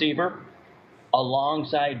slot receiver.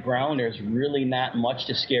 Alongside Brown, there's really not much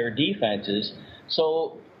to scare defenses.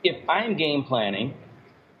 So if I'm game planning,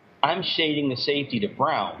 I'm shading the safety to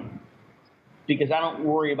Brown because I don't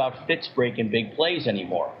worry about Fitz breaking big plays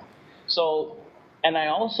anymore. So, and I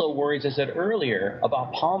also worry, as I said earlier,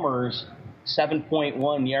 about Palmer's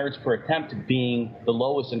 7.1 yards per attempt being the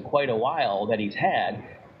lowest in quite a while that he's had.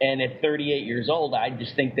 And at 38 years old, I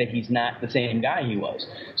just think that he's not the same guy he was.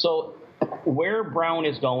 So where Brown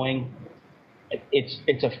is going,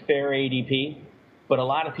 it's a fair ADP, but a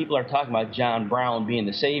lot of people are talking about John Brown being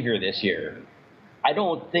the savior this year. I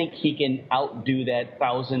don't think he can outdo that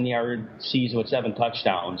 1,000-yard season with 7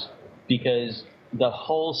 touchdowns because the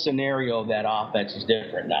whole scenario of that offense is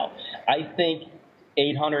different now. I think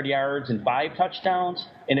 800 yards and 5 touchdowns,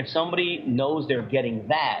 and if somebody knows they're getting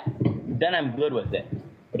that, then I'm good with it.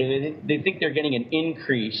 But if they think they're getting an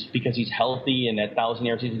increase because he's healthy and that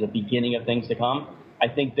 1,000-yard season is the beginning of things to come, I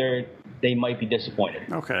think they might be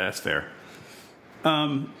disappointed. Okay, that's fair.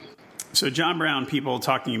 So John Brown, people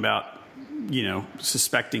talking about,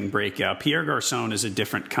 suspecting breakout. Pierre Garçon is a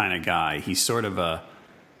different kind of guy. He's sort of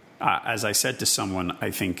as I said to someone,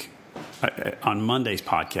 I think, on Monday's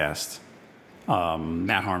podcast,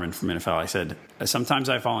 Matt Harmon from NFL, I said, sometimes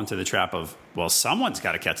I fall into the trap of, well, someone's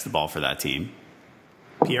got to catch the ball for that team.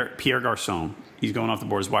 Pierre Garçon, he's going off the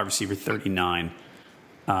board as wide receiver 39.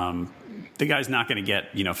 The guy's not going to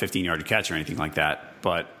get, 15-yard catch or anything like that,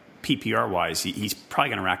 but PPR-wise, he's probably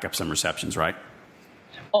going to rack up some receptions, right?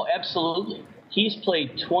 Oh, absolutely. He's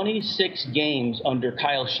played 26 games under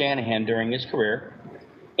Kyle Shanahan during his career.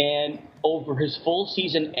 And over his full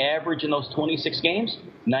season average in those 26 games,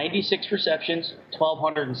 96 receptions,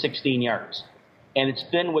 1,216 yards. And it's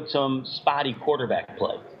been with some spotty quarterback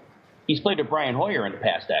play. He's played with Brian Hoyer in the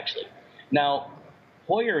past, actually. Now,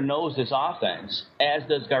 Hoyer knows this offense, as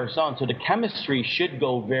does Garçon, so the chemistry should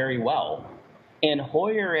go very well. And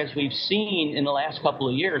Hoyer, as we've seen in the last couple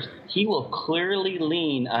of years, he will clearly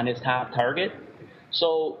lean on his top target.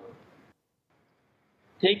 So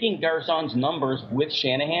taking Garçon's numbers with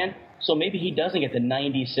Shanahan, so maybe he doesn't get the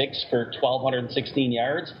 96 for 1,216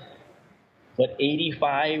 yards, but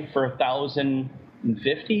 85 for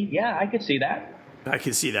 1,050? Yeah, I could see that. I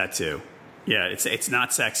can see that too. Yeah, it's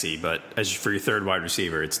not sexy, but as for your third wide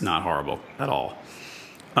receiver, it's not horrible at all.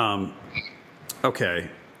 Okay.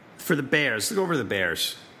 For the Bears, let's go over the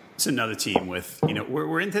Bears. It's another team with,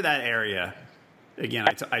 we're into that area. Again,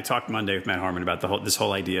 I talked Monday with Matt Harmon about this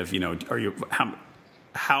whole idea of,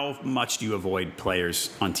 how much do you avoid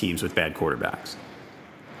players on teams with bad quarterbacks?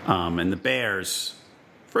 And the Bears,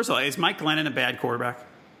 first of all, is Mike Glennon a bad quarterback?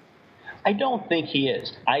 I don't think he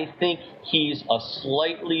is. I think he's a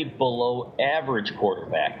slightly below average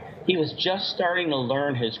quarterback. He was just starting to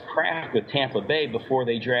learn his craft with Tampa Bay before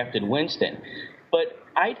they drafted Winston. But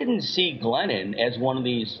I didn't see Glennon as one of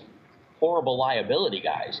these horrible liability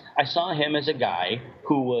guys. I saw him as a guy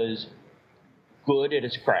who was good at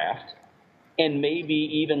his craft and maybe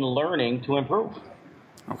even learning to improve.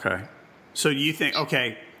 Okay. So do you think,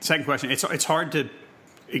 second question, it's hard to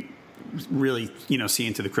really, see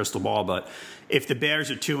into the crystal ball, but if the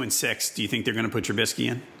Bears are 2-6, do you think they're going to put Trubisky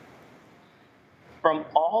in? From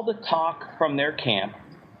all the talk from their camp,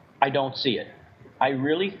 I don't see it. I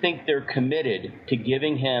really think they're committed to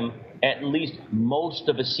giving him at least most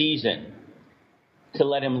of a season to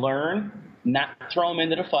let him learn, not throw him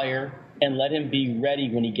into the fire, and let him be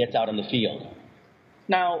ready when he gets out on the field.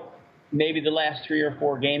 Now, maybe the last 3 or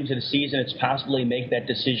 4 games of the season, it's possibly make that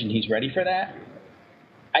decision he's ready for that.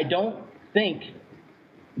 I don't think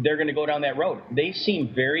they're going to go down that road. They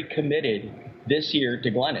seem very committed this year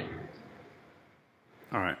to Glennon.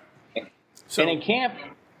 All right. And in camp,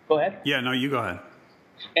 go ahead. Yeah, no, you go ahead.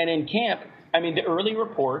 And in camp, the early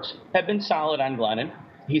reports have been solid on Glennon.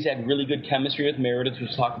 He's had really good chemistry with Meredith.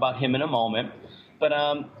 We'll talk about him in a moment. But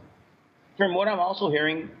from what I'm also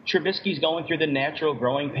hearing, Trubisky's going through the natural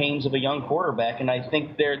growing pains of a young quarterback, and I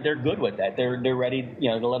think they're good with that. They're ready,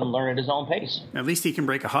 to let him learn at his own pace. At least he can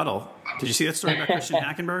break a huddle. Did you see that story about Christian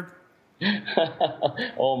Hackenberg?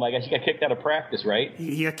 Oh my gosh, he got kicked out of practice, right?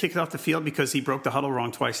 He got kicked off the field because he broke the huddle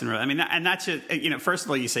wrong twice in a row. And that's just, first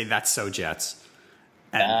of all, you say that's so Jets.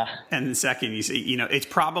 And the second, you see, it's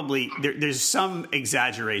probably there's some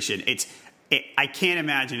exaggeration. I can't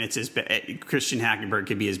imagine it's as bad. Christian Hackenberg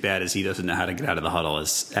could be as bad as he doesn't know how to get out of the huddle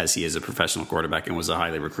as he is a professional quarterback and was a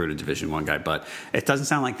highly recruited Division I guy. But it doesn't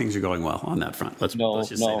sound like things are going well on that front. Let's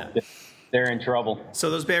just say that. They're in trouble. So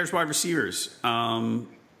those Bears wide receivers,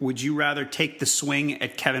 would you rather take the swing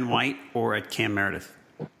at Kevin White or at Cam Meredith?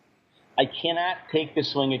 I cannot take the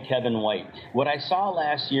swing at Kevin White. What I saw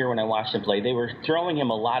last year when I watched him play, they were throwing him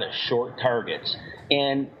a lot of short targets.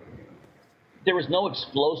 And there was no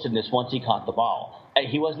explosiveness once he caught the ball.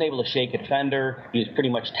 He wasn't able to shake a defender. He was pretty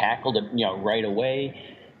much tackled right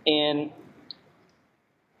away. And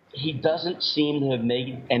he doesn't seem to have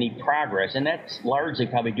made any progress. And that's largely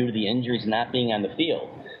probably due to the injuries not being on the field.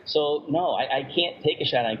 So, no, I can't take a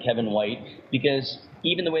shot on Kevin White because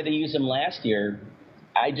even the way they used him last year,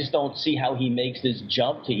 I just don't see how he makes this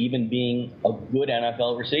jump to even being a good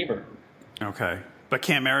NFL receiver. Okay. But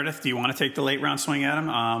Cam Meredith, do you want to take the late round swing at him?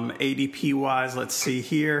 ADP-wise, let's see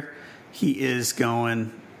here. He is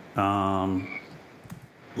going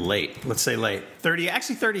late. Let's say late.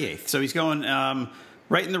 38th. So he's going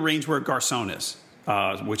right in the range where Garcon is,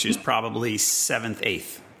 which is probably 7th,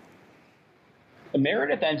 8th.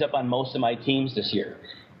 Meredith ends up on most of my teams this year.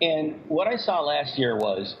 And what I saw last year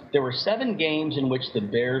was there were 7 games in which the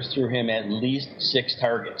Bears threw him at least 6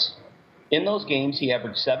 targets. In those games, he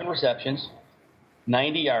averaged 7 receptions,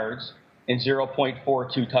 90 yards, and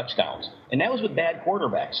 0.42 touchdowns. And that was with bad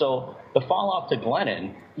quarterbacks. So the fall off to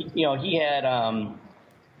Glennon, he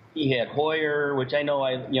had Hoyer, which I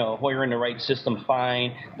know Hoyer in the right system,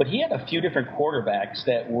 fine. But he had a few different quarterbacks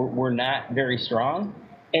that were not very strong.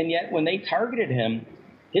 And yet when they targeted him,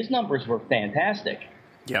 his numbers were fantastic.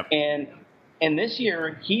 Yep. And this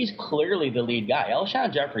year, he's clearly the lead guy.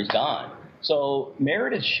 Alshon Jeffrey's gone. So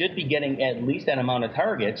Meredith should be getting at least that amount of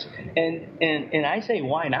targets. And I say,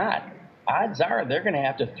 why not? Odds are they're going to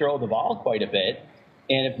have to throw the ball quite a bit.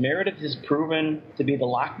 And if Meredith is proven to be the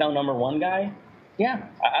lockdown number 1 guy, yeah,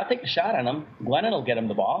 I'll take a shot on him. Glennon will get him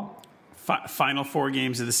the ball. Final 4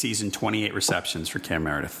 games of the season, 28 receptions for Cam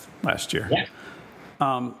Meredith last year.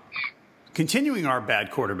 Yeah. Continuing our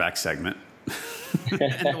bad quarterback segment.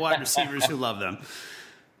 And the wide receivers who love them.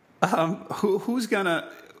 Who's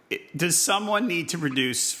gonna? Does someone need to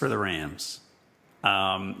produce for the Rams?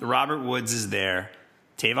 Robert Woods is there.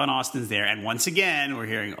 Tavon Austin's there, and once again we're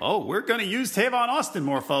hearing, we're going to use Tavon Austin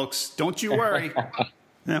more, folks. Don't you worry.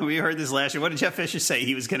 We heard this last year. What did Jeff Fisher say?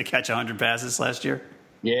 He was going to catch 100 passes last year.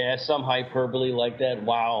 Yeah, some hyperbole like that.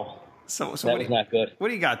 Wow. So that was not good. What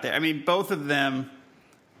do you got there? I mean, both of them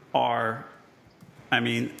are,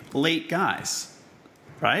 late guys.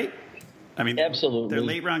 Right? Absolutely. They're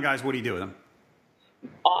late round guys. What do you do with them?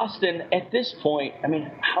 Austin, at this point,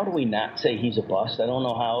 how do we not say he's a bust? I don't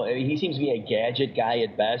know how. He seems to be a gadget guy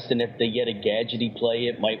at best, and if they get a gadgety play,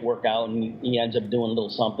 it might work out, and he ends up doing a little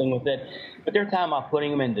something with it. But they're talking about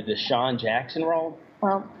putting him in the Deshaun Jackson role.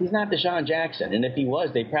 Well, he's not Deshaun Jackson, and if he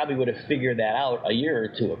was, they probably would have figured that out a year or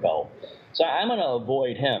 2 ago. So I'm going to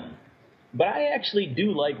avoid him. But I actually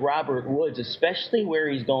do like Robert Woods, especially where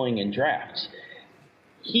he's going in drafts.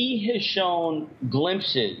 He has shown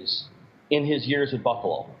glimpses in his years with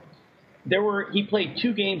Buffalo. He played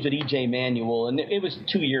 2 games with E.J. Manuel, and it was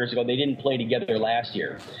 2 years ago. They didn't play together last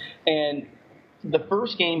year. And the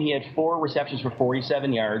first game, he had 4 receptions for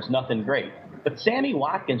 47 yards, nothing great. But Sammy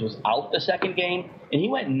Watkins was out the second game, and he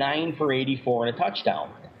went 9 for 84 and a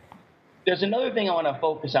touchdown. There's another thing I want to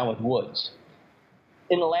focus on with Woods.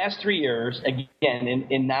 In the last 3 years, again,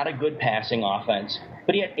 in not a good passing offense,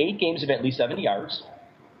 but he had 8 games of at least 70 yards.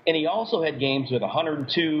 And he also had games with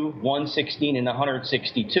 102, 116, and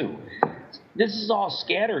 162. This is all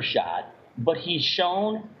scattershot, but he's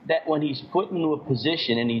shown that when he's put into a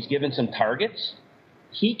position and he's given some targets,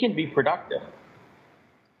 he can be productive.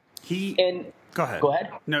 Go ahead. Go ahead.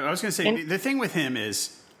 No, I was going to say, the thing with him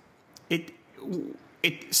is it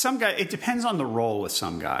depends on the role with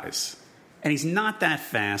some guys. And he's not that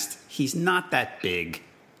fast. He's not that big.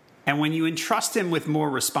 And when you entrust him with more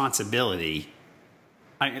responsibility,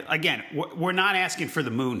 again, we're not asking for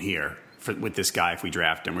the moon here with this guy if we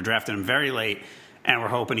draft him. We're drafting him very late, and we're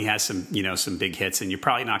hoping he has some big hits. And you're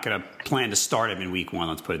probably not going to plan to start him in week 1.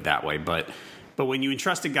 Let's put it that way. But when you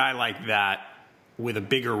entrust a guy like that with a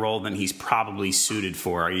bigger role than he's probably suited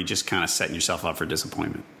for, are you just kind of setting yourself up for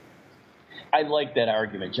disappointment? I like that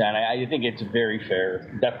argument, John. I think it's very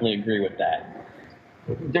fair. Definitely agree with that.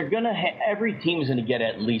 They're gonna every team is going to get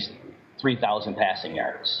at least 3,000 passing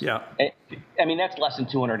yards. Yeah. That's less than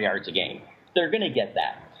 200 yards a game. They're going to get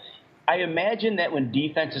that. I imagine that when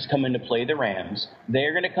defenses come in to play the Rams,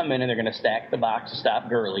 they're going to come in and they're going to stack the box to stop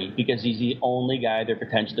Gurley because he's the only guy they're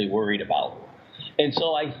potentially worried about. And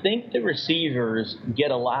so I think the receivers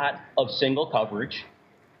get a lot of single coverage.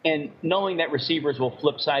 And knowing that receivers will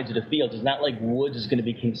flip sides of the field, it's not like Woods is going to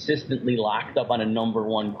be consistently locked up on a number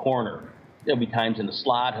one corner. There'll be times in the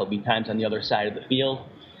slot. He'll be times on the other side of the field.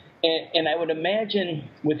 And I would imagine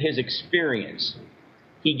with his experience,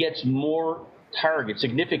 he gets more targets,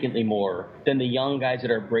 significantly more, than the young guys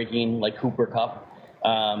that are breaking, like Cooper Kupp,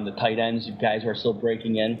 the tight ends, guys who are still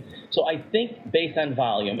breaking in. So I think based on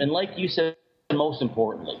volume, and like you said, most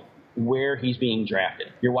importantly, where he's being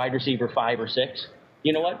drafted. Your wide receiver 5 or 6,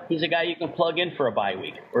 you know what? He's a guy you can plug in for a bye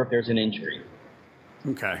week or if there's an injury.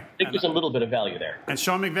 Okay. I think there's a little bit of value there. And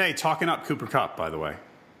Sean McVay talking up Cooper Kupp, by the way.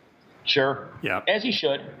 Sure. Yeah. As he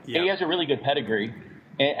should. Yeah. He has a really good pedigree,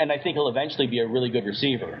 and I think he'll eventually be a really good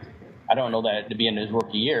receiver. I don't know that to be in his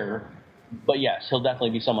rookie year, but yes, he'll definitely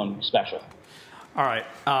be someone special. All right.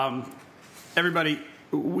 Everybody,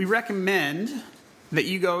 we recommend that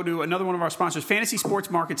you go to another one of our sponsors,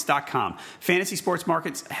 FantasySportsMarkets.com. Fantasy Sports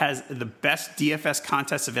Markets has the best DFS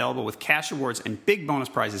contests available with cash rewards and big bonus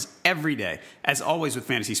prizes every day. As always with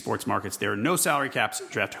Fantasy Sports Markets, there are no salary caps.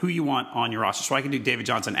 Draft who you want on your roster. So I can do David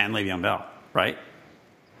Johnson and Le'Veon Bell, right?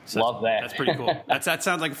 So love that. That's pretty cool. That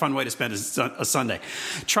sounds like a fun way to spend a Sunday.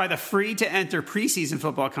 Try the free-to-enter preseason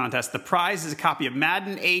football contest. The prize is a copy of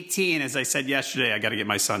Madden 18. As I said yesterday, I got to get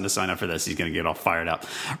my son to sign up for this. He's going to get all fired up.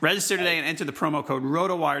 Register today and enter the promo code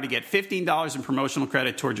ROTOWIRE to get $15 in promotional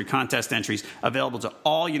credit towards your contest entries. Available to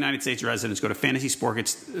all United States residents. Go to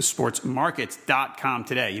FantasySportsMarkets.com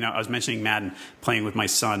today. You know, I was mentioning Madden, playing with my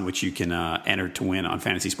son, which you can enter to win on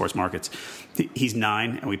Fantasy Sports Markets. He's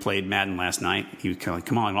 9, and we played Madden last night. He was kind of like,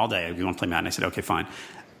 come on, all day. We want to play Madden. I said, okay, fine.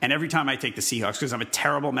 And every time I take the Seahawks, because I'm a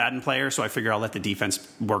terrible Madden player, so I figure I'll let the defense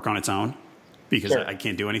work on its own because I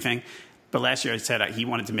can't do anything. But last year I said he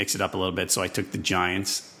wanted to mix it up a little bit, so I took the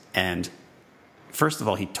Giants. And first of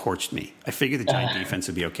all, he torched me. I figured the Giant defense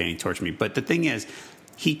would be okay, and he torched me. But the thing is,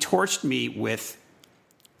 he torched me with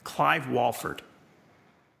Clive Walford.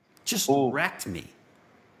 Just wrecked me.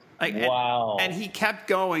 Wow. And he kept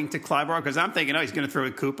going to Clive Walford because I'm thinking, he's going to throw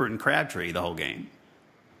at Cooper and Crabtree the whole game.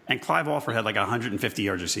 And Clive Walford had like 150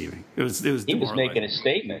 yards receiving. He was making a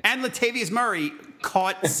statement. And Latavius Murray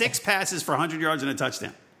caught 6 passes for 100 yards and a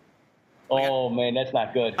touchdown. Man, that's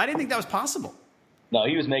not good. I didn't think that was possible. No,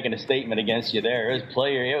 he was making a statement against you there.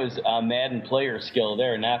 It was Madden player skill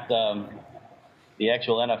there, not the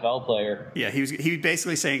actual NFL player. Yeah, he was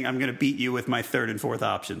basically saying, I'm going to beat you with my 3rd and 4th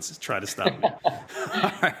options. Try to stop me.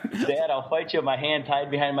 All right. Dad, I'll fight you with my hand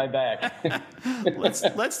tied behind my back.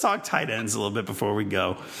 Let's talk tight ends a little bit before we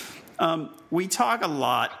go. We talk a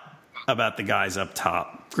lot about the guys up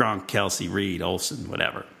top, Gronk, Kelsey, Reed, Olsen,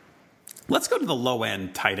 whatever. Let's go to the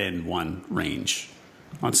low-end tight end 1 range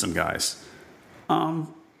on some guys.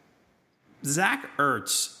 Zach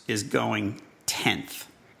Ertz is going 10th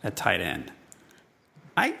at tight end.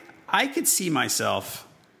 I could see myself,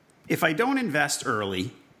 if I don't invest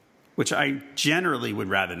early, which I generally would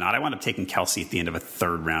rather not. I wound up taking Kelsey at the end of a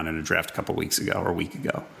 3rd round in a draft a couple weeks ago or a week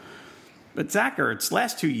ago. But Zach Ertz,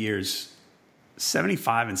 last 2 years,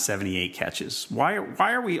 75 and 78 catches. Why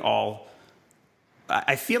are we all...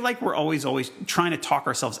 I feel like we're always trying to talk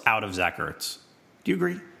ourselves out of Zach Ertz. Do you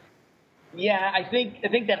agree? Yeah, I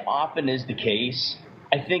think that often is the case.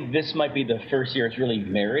 I think this might be the first year it's really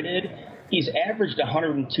merited. He's averaged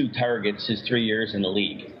 102 targets his 3 years in the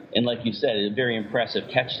league. And like you said, very impressive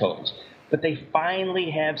catch totals. But they finally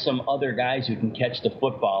have some other guys who can catch the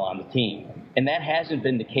football on the team. And that hasn't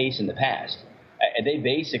been the case in the past. They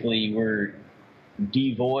basically were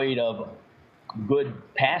devoid of good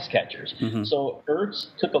pass catchers. Mm-hmm. So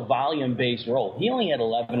Ertz took a volume-based role. He only had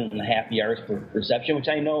 11.5 yards per reception, which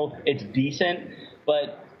I know it's decent.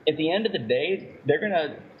 But at the end of the day, they're going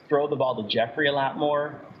to throw the ball to Jeffrey a lot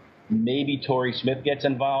more. Maybe Torrey Smith gets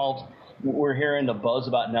involved. We're hearing the buzz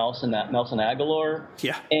about Nelson Aguilar.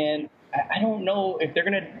 Yeah. And I don't know if they're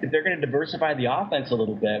gonna diversify the offense a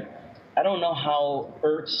little bit. I don't know how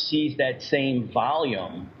Ertz sees that same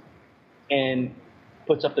volume and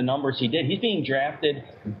puts up the numbers he did. He's being drafted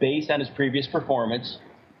based on his previous performance.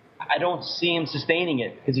 I don't see him sustaining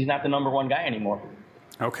it because he's not the number 1 guy anymore.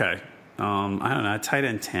 Okay. I don't know. Tight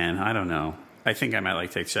end 10. I don't know. I think I might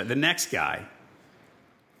like to take a shot. The next guy,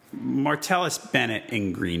 Martellus Bennett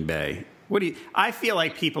in Green Bay. I feel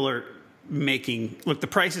like people are look, the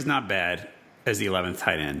price is not bad as the 11th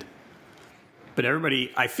tight end. But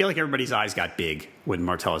I feel like everybody's eyes got big when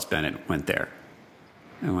Martellus Bennett went there.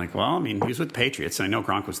 And I'm like, well, I mean, he was with the Patriots, and I know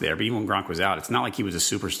Gronk was there, but even when Gronk was out, it's not like he was a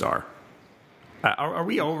superstar. Are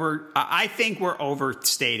we over? I think we're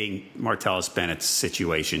overstating Martellus Bennett's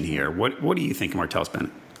situation here. What do you think, Martellus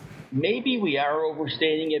Bennett? Maybe we are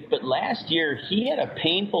overstating it, but last year he had a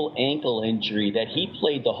painful ankle injury that he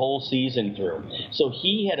played the whole season through. So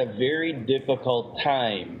he had a very difficult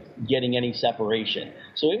time getting any separation.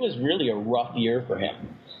 So it was really a rough year for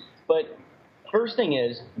him. But first thing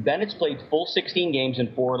is, Bennett's played full 16 games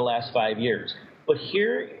in 4 of the last 5 years. But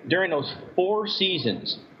here, during those 4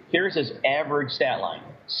 seasons, here's his average stat line: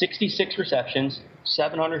 66 receptions,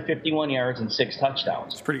 751 yards, and 6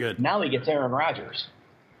 touchdowns. It's pretty good. Now he gets Aaron Rodgers.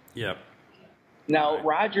 Yep. Now,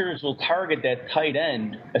 Rodgers will target that tight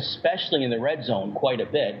end, especially in the red zone, quite a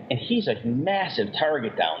bit, and he's a massive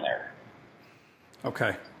target down there.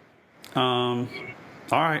 Okay. All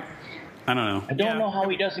right. I don't know. I don't know how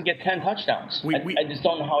he doesn't get 10 touchdowns. I just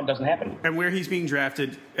don't know how it doesn't happen. And where he's being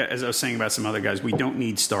drafted, as I was saying about some other guys, we don't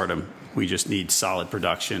need stardom. We just need solid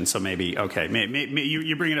production. So maybe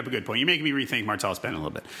you're bringing up a good point. You're making me rethink Martellus Bennett a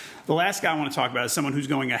little bit. The last guy I want to talk about is someone who's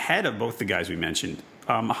going ahead of both the guys we mentioned,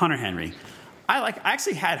 Hunter Henry. I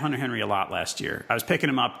actually had Hunter Henry a lot last year. I was picking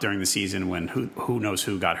him up during the season when who knows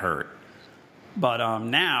who got hurt. But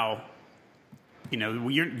now,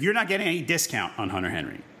 you're not getting any discount on Hunter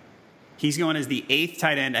Henry. He's going as the 8th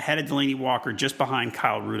tight end ahead of Delaney Walker, just behind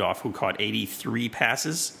Kyle Rudolph, who caught 83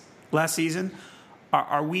 passes last season.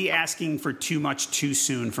 Are we asking for too much too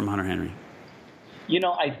soon from Hunter Henry?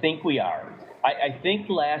 I think we are. I think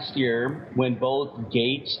last year, when both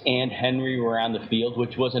Gates and Henry were on the field,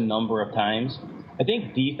 which was a number of times, I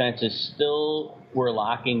think defenses still were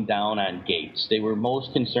locking down on Gates. They were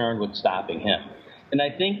most concerned with stopping him. And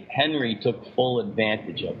I think Henry took full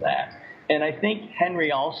advantage of that. And I think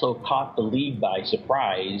Henry also caught the league by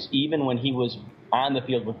surprise, even when he was on the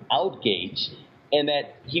field without Gates, and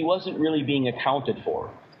that he wasn't really being accounted for.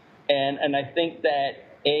 And I think that,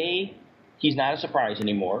 he's not a surprise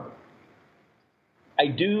anymore. I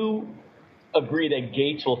do agree that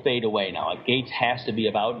Gates will fade away now. Gates has to be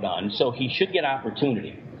about done, so he should get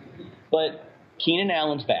opportunity. But Keenan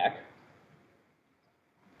Allen's back.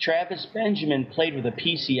 Travis Benjamin played with a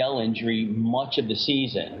PCL injury much of the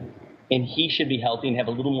season, and he should be healthy and have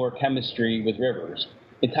a little more chemistry with Rivers.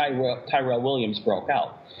 And Tyrell Williams broke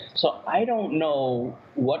out. So I don't know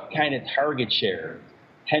what kind of target share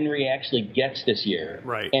Henry actually gets this year.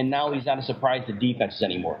 Right. And now he's not a surprise to defenses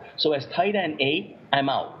anymore. So as tight end 8, I'm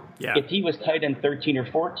out. Yeah. If he was tight end 13 or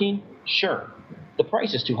 14, sure. The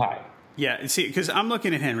price is too high. Yeah, see, because I'm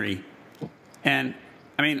looking at Henry, and,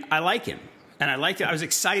 I like him. And I was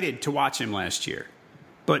excited to watch him last year.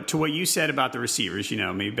 But to what you said about the receivers,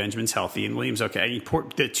 maybe Benjamin's healthy and Williams okay.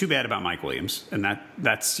 Too bad about Mike Williams, and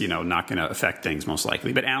that's not going to affect things most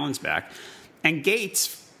likely. But Allen's back, and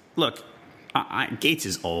Gates. Look, Gates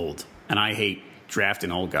is old, and I hate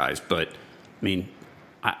drafting old guys. But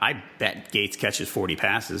I bet Gates catches 40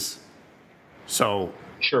 passes. So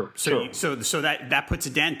sure. So that puts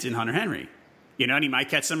a dent in Hunter Henry. And he might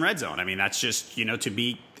catch some red zone. That's just to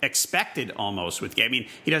be expected almost with. He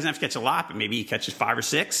doesn't have to catch a lot, but maybe he catches 5 or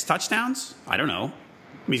 6 touchdowns. I don't know.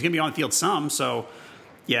 He's going to be on the field some. So,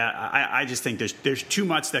 yeah, I just think there's too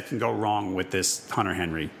much that can go wrong with this Hunter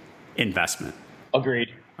Henry investment. Agreed.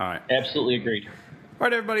 All right. Absolutely agreed. All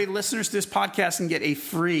right, everybody, listeners to this podcast can get a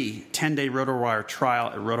free 10-day RotoWire trial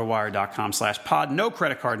at rotowire.com/pod. No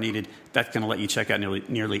credit card needed. That's going to let you check out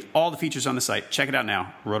nearly all the features on the site. Check it out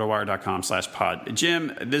now, rotowire.com/pod.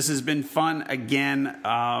 Jim, this has been fun again.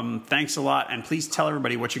 Thanks a lot. And please tell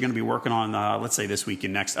everybody what you're going to be working on, let's say, this week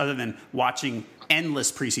and next, other than watching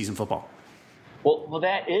endless preseason football. Well,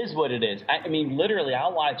 that is what it is. Literally,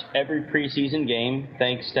 I'll watch every preseason game,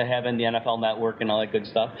 thanks to having the NFL Network and all that good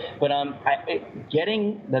stuff. But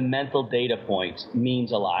getting the mental data points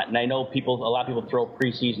means a lot. And I know a lot of people throw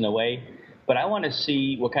preseason away, but I want to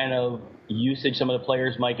see what kind of usage some of the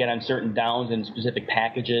players might get on certain downs and specific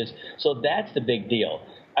packages. So that's the big deal.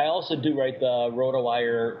 I also do write the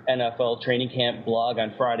RotoWire NFL training camp blog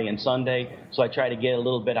on Friday and Sunday, so I try to get a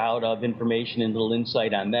little bit out of information and a little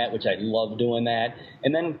insight on that, which I love doing that.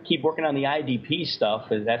 And then keep working on the IDP stuff,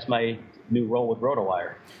 because that's my new role with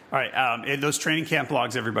RotoWire. All right, those training camp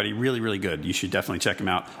blogs, everybody, really, really good. You should definitely check them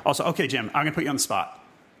out. Also, okay, Jim, I'm going to put you on the spot.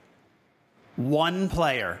 One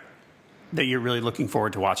player that you're really looking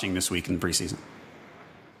forward to watching this week in the preseason.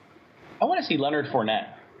 I want to see Leonard Fournette.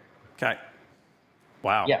 Okay.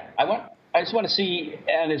 Wow. Yeah, I just want to see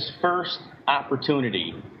at his first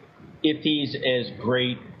opportunity if he's as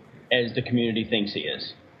great as the community thinks he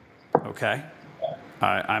is. Okay.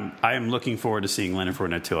 I am looking forward to seeing Leonard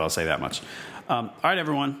Fournette too. I'll say that much. All right,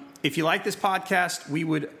 everyone. If you like this podcast, we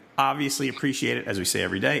would obviously appreciate it, as we say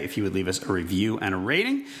every day, if you would leave us a review and a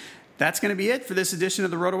rating. that's going to be it for this edition of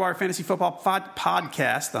the RotoWire Fantasy Football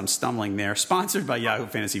Podcast. I'm stumbling there. Sponsored by Yahoo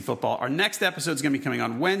Fantasy Football. Our next episode is going to be coming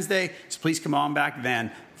on Wednesday, so please come on back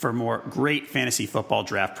then for more great fantasy football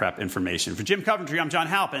draft prep information. For Jim Coventry, I'm John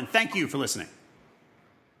Halpin. Thank you for listening.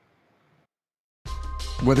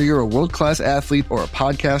 Whether you're a world-class athlete or a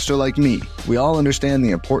podcaster like me, we all understand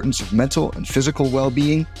the importance of mental and physical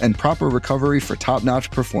well-being and proper recovery for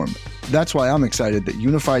top-notch performance. That's why I'm excited that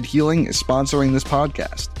Unified Healing is sponsoring this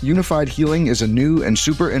podcast. Unified Healing is a new and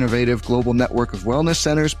super innovative global network of wellness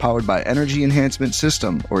centers powered by Energy Enhancement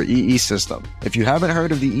System, or EE System. If you haven't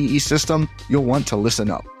heard of the EE System, you'll want to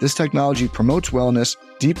listen up. This technology promotes wellness,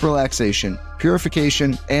 deep relaxation,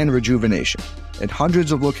 purification, and rejuvenation. At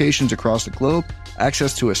hundreds of locations across the globe,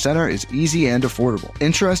 access to a center is easy and affordable.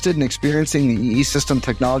 Interested in experiencing the EE System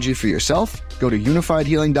technology for yourself? Go to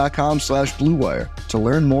unifiedhealing.com/bluewire to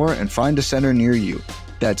learn more and find a center near you.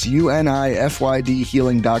 That's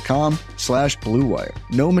unifydhealing.com/bluewire.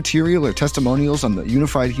 No material or testimonials on the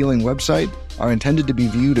Unified Healing website are intended to be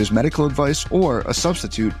viewed as medical advice or a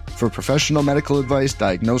substitute for professional medical advice,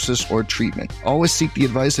 diagnosis, or treatment. Always seek the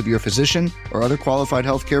advice of your physician or other qualified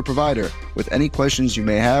healthcare provider with any questions you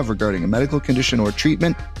may have regarding a medical condition or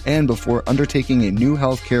treatment and before undertaking a new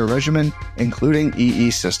healthcare regimen, including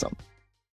EE System.